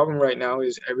Mm. the problem right now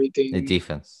is The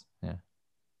defense. Yeah.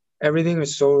 everything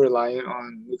is so reliant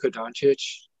on Luka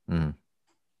Doncic Mm.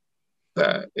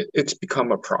 that it's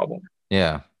become a problem.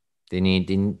 Yeah. They need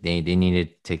to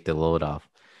take the load off.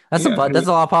 Yeah, and That's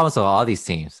a lot of problems with all these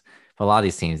teams. For a lot of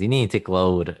these teams, you need to take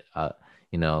load,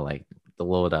 like the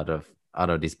load out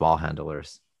of these ball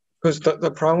handlers. because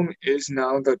the problem is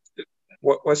now that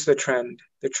what's the trend?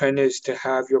 The trend is to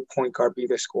have your point guard be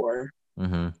the scorer,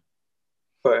 Mm-hmm.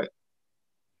 but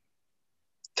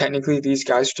technically these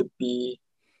guys should be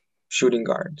shooting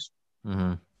guards.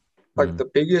 Mm-hmm. Like the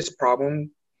biggest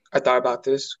problem I thought about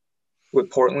this with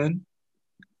Portland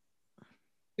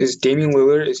is Damian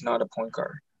Lillard is not a point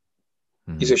guard.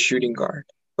 He's Mm-hmm. a shooting guard,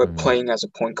 but Mm-hmm. playing as a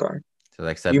point guard. So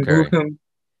like Steph You move Curry. him,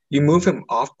 you move him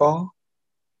off ball.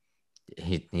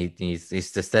 He's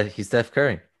Steph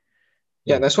Curry.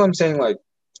 Yeah, Yeah. that's what I'm saying. Like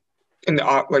in the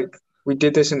like we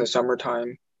did this in the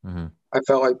summertime. Mm-hmm. I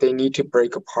felt like they need to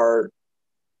break apart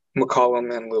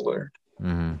McCollum and Lillard.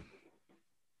 Mm-hmm.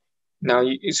 Now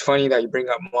it's funny that you bring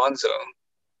up Lonzo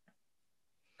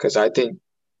because I think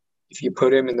if you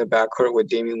put him in the backcourt with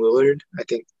Damian Lillard, I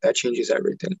think that changes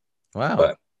everything. Wow.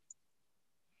 But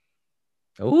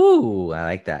Ooh, I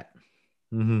like that.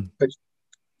 Mm-hmm. but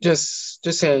just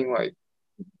saying like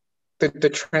the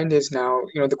trend is now,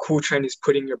 the cool trend is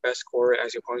putting your best scorer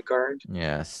as your point guard.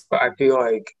 Yes. But I feel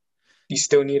like you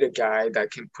still need a guy that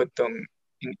can put them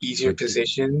in easier With the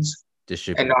positions and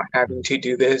distribute. not having to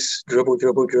do this dribble,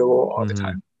 dribble, dribble all the Mm-hmm.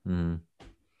 time. Mm-hmm.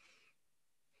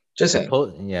 Just saying.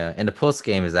 And the post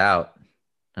game is out.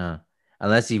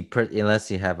 Unless you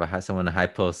have someone in a high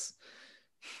post.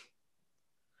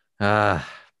 Ah,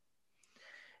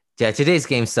 yeah. Today's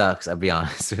game sucks. I'll be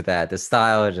honest with that. The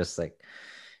style is just like,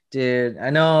 dude. I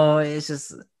know it's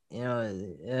just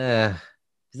it's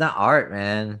not art,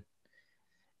 man.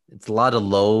 It's a lot of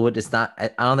load. It's not. I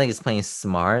don't think it's playing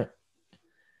smart.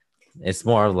 It's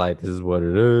more like this is what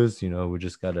it is. We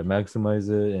just gotta maximize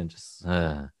it and just.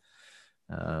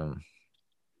 Um,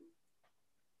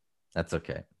 that's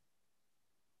okay.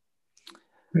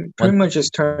 Pretty One much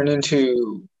just turn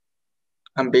into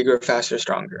I'm bigger, faster,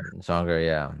 stronger. stronger,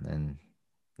 yeah, and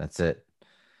that's it.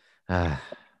 Ah,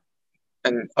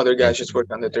 And other yeah, guys just work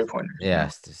on the 3 pointers.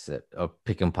 yes, that's it. Or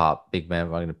pick and pop, big man.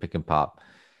 We're gonna pick and pop.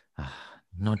 Ah,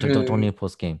 no, I don't mean, need a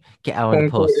post game. Get out of quote the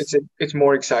unquote, post. it's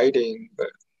more exciting, but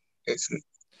it's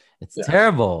It's yeah,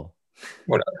 terrible.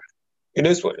 whatever. It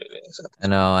is what it is.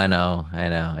 Yeah, I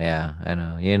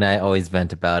know. You and I always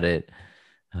vent about it.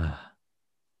 Ah,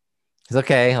 it's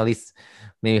okay. At least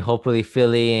maybe hopefully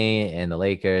Philly and the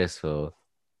Lakers will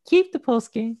keep the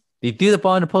post game. They threw the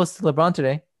ball in the post to LeBron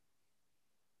today.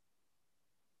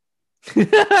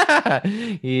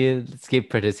 Skip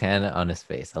put his hand on his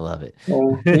face. I love it.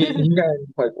 Well, he had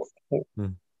like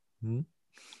Hmm?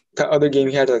 the other game.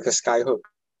 He had like a sky hook.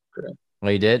 Right? Oh,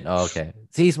 you did? Oh, okay.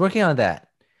 See, he's working on that.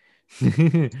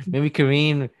 Maybe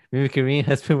Kareem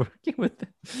has been working with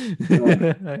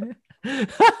Yeah.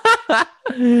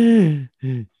 them.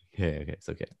 Okay, it's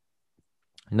okay.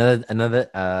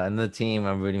 Another team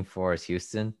I'm rooting for is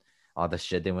Houston. All the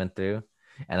shit they went through,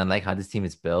 and I like how this team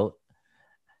is built.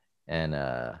 And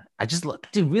I just look,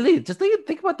 dude, really, just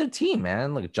think about their team,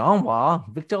 man. Like John Wall,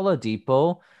 Victor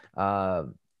Oladipo, uh,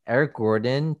 Eric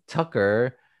Gordon,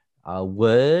 Tucker,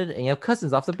 Wood, and you have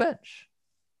Cousins off the bench.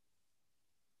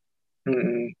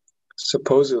 Mm-mm.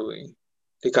 Supposedly,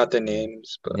 they got the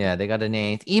names, but Yeah, they got the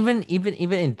names. Even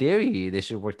in theory, they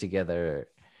should work together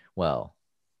well.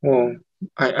 well,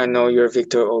 I know you're a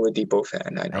Victor Oladipo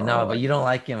fan. I I know, know. but you don't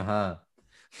like him, huh?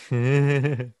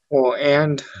 Well,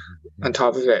 and on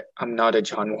top of it, I'm not a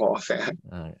John Wall fan.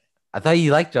 I thought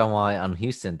you liked John Wall on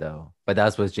Houston though, but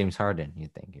that was James Harden, you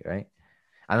think, right?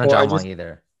 I'm not Well, John Wall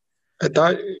either. I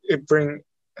thought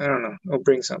I don't know, it'll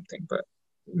bring something, but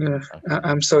Okay.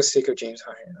 I'm so sick of James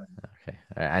Harden. Okay.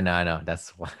 All right. I know. That's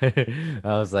why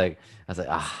I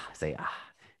say,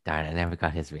 darn, I never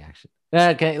got his reaction.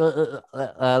 Okay.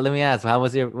 Let me ask, what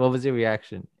was your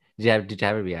reaction? Did you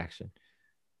have a reaction?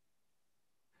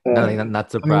 Well, Nothing, not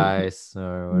I mean, surprise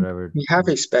or whatever. we have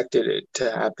expected it to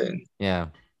happen, Yeah.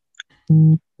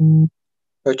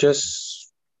 but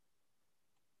just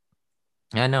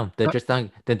I know. They're just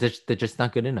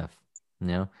not good enough.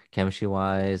 chemistry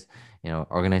wise,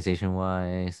 organization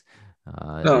wise,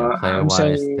 No, player I'm wise,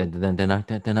 saying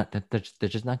they're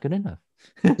just not good enough.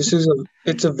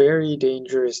 it's a very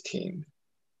dangerous team,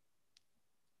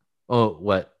 Oh,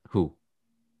 what? Who?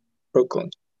 Brooklyn.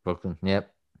 Brooklyn. Yep.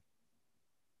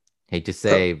 Hate to But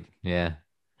say, yeah,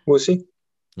 we'll see.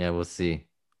 yeah, we'll see.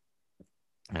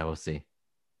 Yeah, we'll see.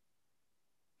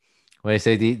 What do you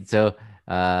say, D? So,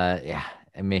 yeah,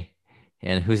 I mean,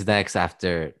 and who's next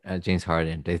after James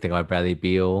Harden? Do you think about Bradley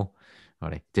Beal or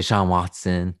like Deshaun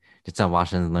Watson? Deshaun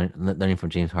Watson learning from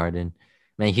James Harden.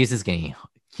 Man, Houston's getting.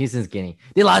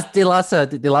 They lost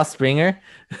Springer,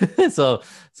 so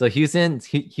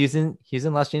Houston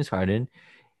lost James Harden.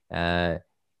 Uh,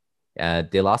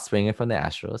 they lost Springer from the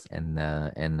Astros, and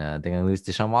they're gonna lose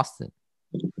Deshaun Watson.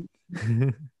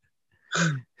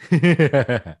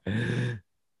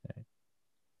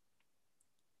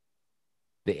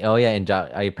 Oh yeah, and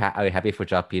are you happy for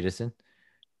Jock Peterson?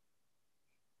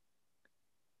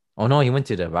 Oh no, he went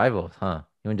to the rivals, huh?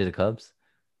 He went to the Cubs.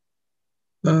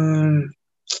 Um,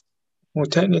 well,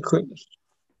 technically,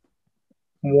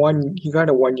 he got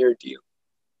a 1 year deal.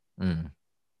 Mm.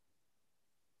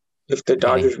 If the Yeah,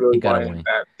 Dodgers he really got a wanted him win.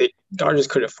 back, Dodgers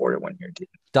could afford a 1 year deal.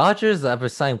 Dodgers ever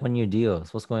signed 1 year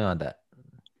deals. What's going on with that?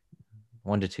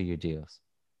 1 to 2 year deals.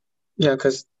 Yeah,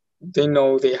 because they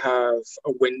know they have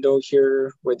a window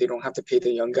here where they don't have to pay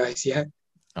the young guys yet.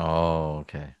 Oh,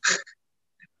 okay.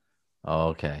 Oh,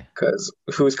 okay. Because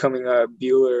who's coming up?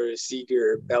 Bueller,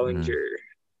 Seager, Mm. Bellinger.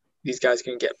 These guys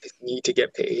need to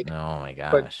get paid. Oh my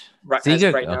But gosh. as of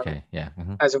Seager. right now, Okay. Yeah.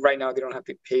 they don't have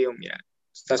to pay them yet.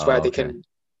 So that's why Oh, they okay. can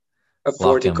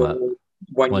afford Lock to him go up.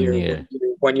 1 year, 1 year.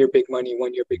 1 year big money,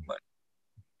 1 year big money.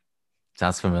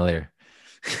 Sounds familiar.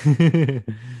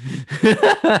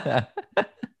 I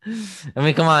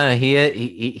mean, come on.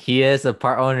 He is a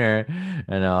part owner,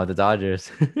 the Dodgers.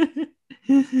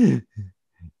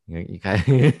 You got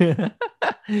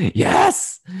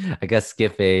yes. I got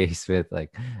skip face with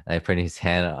like putting his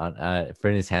hand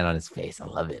on his face. I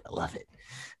love it. I love it.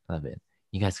 Love it.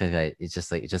 You guys, it's just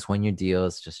like it's just 1 year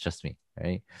deals. Just trust me,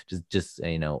 right? And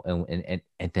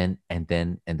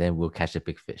then we'll catch a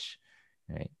big fish,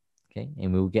 right? Okay,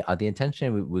 and we'll get all the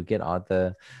attention. We'll get all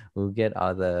the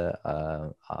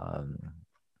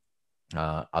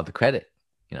credit,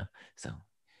 So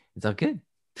it's all good.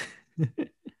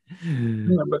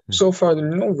 Yeah, but so far, there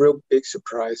are no real big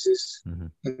surprises Mm-hmm.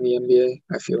 in the NBA.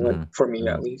 I feel like, for me Mm-hmm.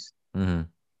 at least.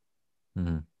 Mm-hmm.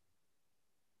 Mm-hmm.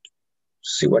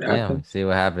 See what Yeah, happens. see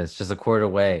what happens. Just a quarter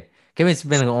away. Give me it's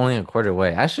been only a quarter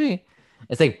away. Actually,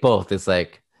 it's like both. It's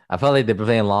like I felt like they've been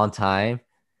playing a long time.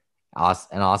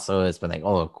 And also it's been like,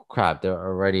 oh crap, they're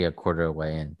already a quarter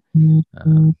away and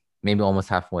maybe almost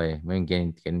halfway. Maybe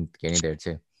getting there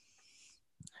too.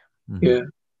 Mm-hmm. Yeah.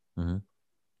 Mm-hmm.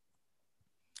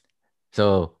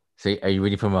 So are you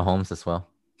ready for Mahomes as well?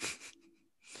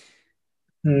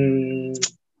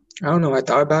 I don't know. I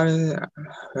thought about it.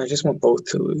 I just want both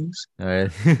to lose. All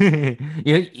right.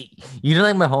 You don't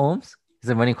like Mahomes? He's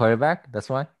a running quarterback. That's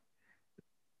why.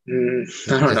 I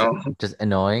don't know. Just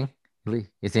annoying.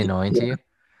 Is he annoying to Yeah. you?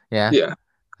 Yeah. Yeah.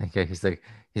 Okay. He's a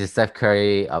Steph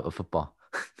Curry of football.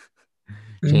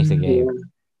 Change the game.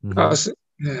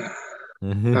 Yeah.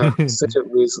 Mm-hmm. Such a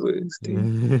lose-lose,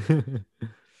 dude.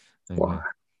 Okay. Wow.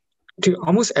 Dude,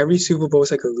 almost every Super Bowl is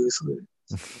like a lose-lose.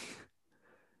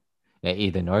 Yeah,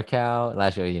 either NorCal,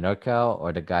 last year, either NorCal,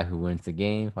 or the guy who wins the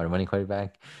game, or the running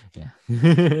quarterback. Yeah.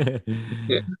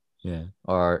 Yeah. Yeah.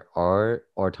 Or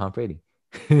Tom Brady.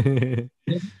 Yeah.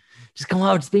 Just come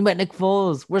on, just bring back Nick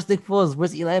Foles. Where's Nick Foles?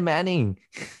 Where's Eli Manning?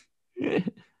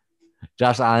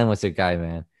 Josh Allen was your guy,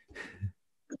 man.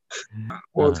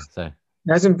 Well, Sorry.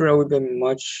 there hasn't really been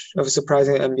much of a surprise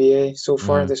in the NBA so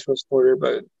far in this first quarter,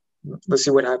 but let's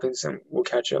see what happens and we'll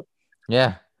catch up.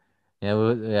 Yeah.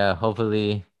 Yeah.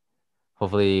 Hopefully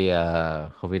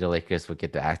the Lakers will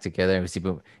get their act together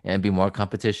and be more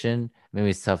competition. Maybe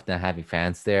it's tough not having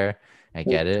fans there. I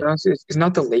get it. It's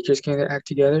not the Lakers getting their act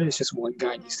together. It's just one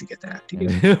guy needs to get their act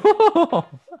together.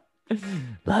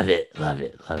 Love it.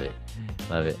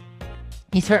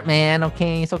 He's hurt, man.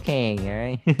 Okay, it's okay. All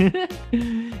right.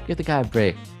 Give the guy a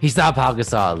break. He's not Pau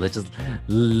Gasol.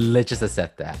 Let's just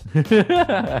accept that.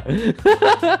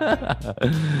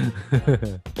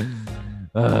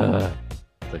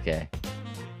 It's okay.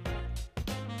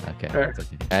 Okay. All right. It's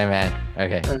okay. All right, man.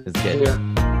 Okay. It's good.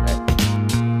 Yeah.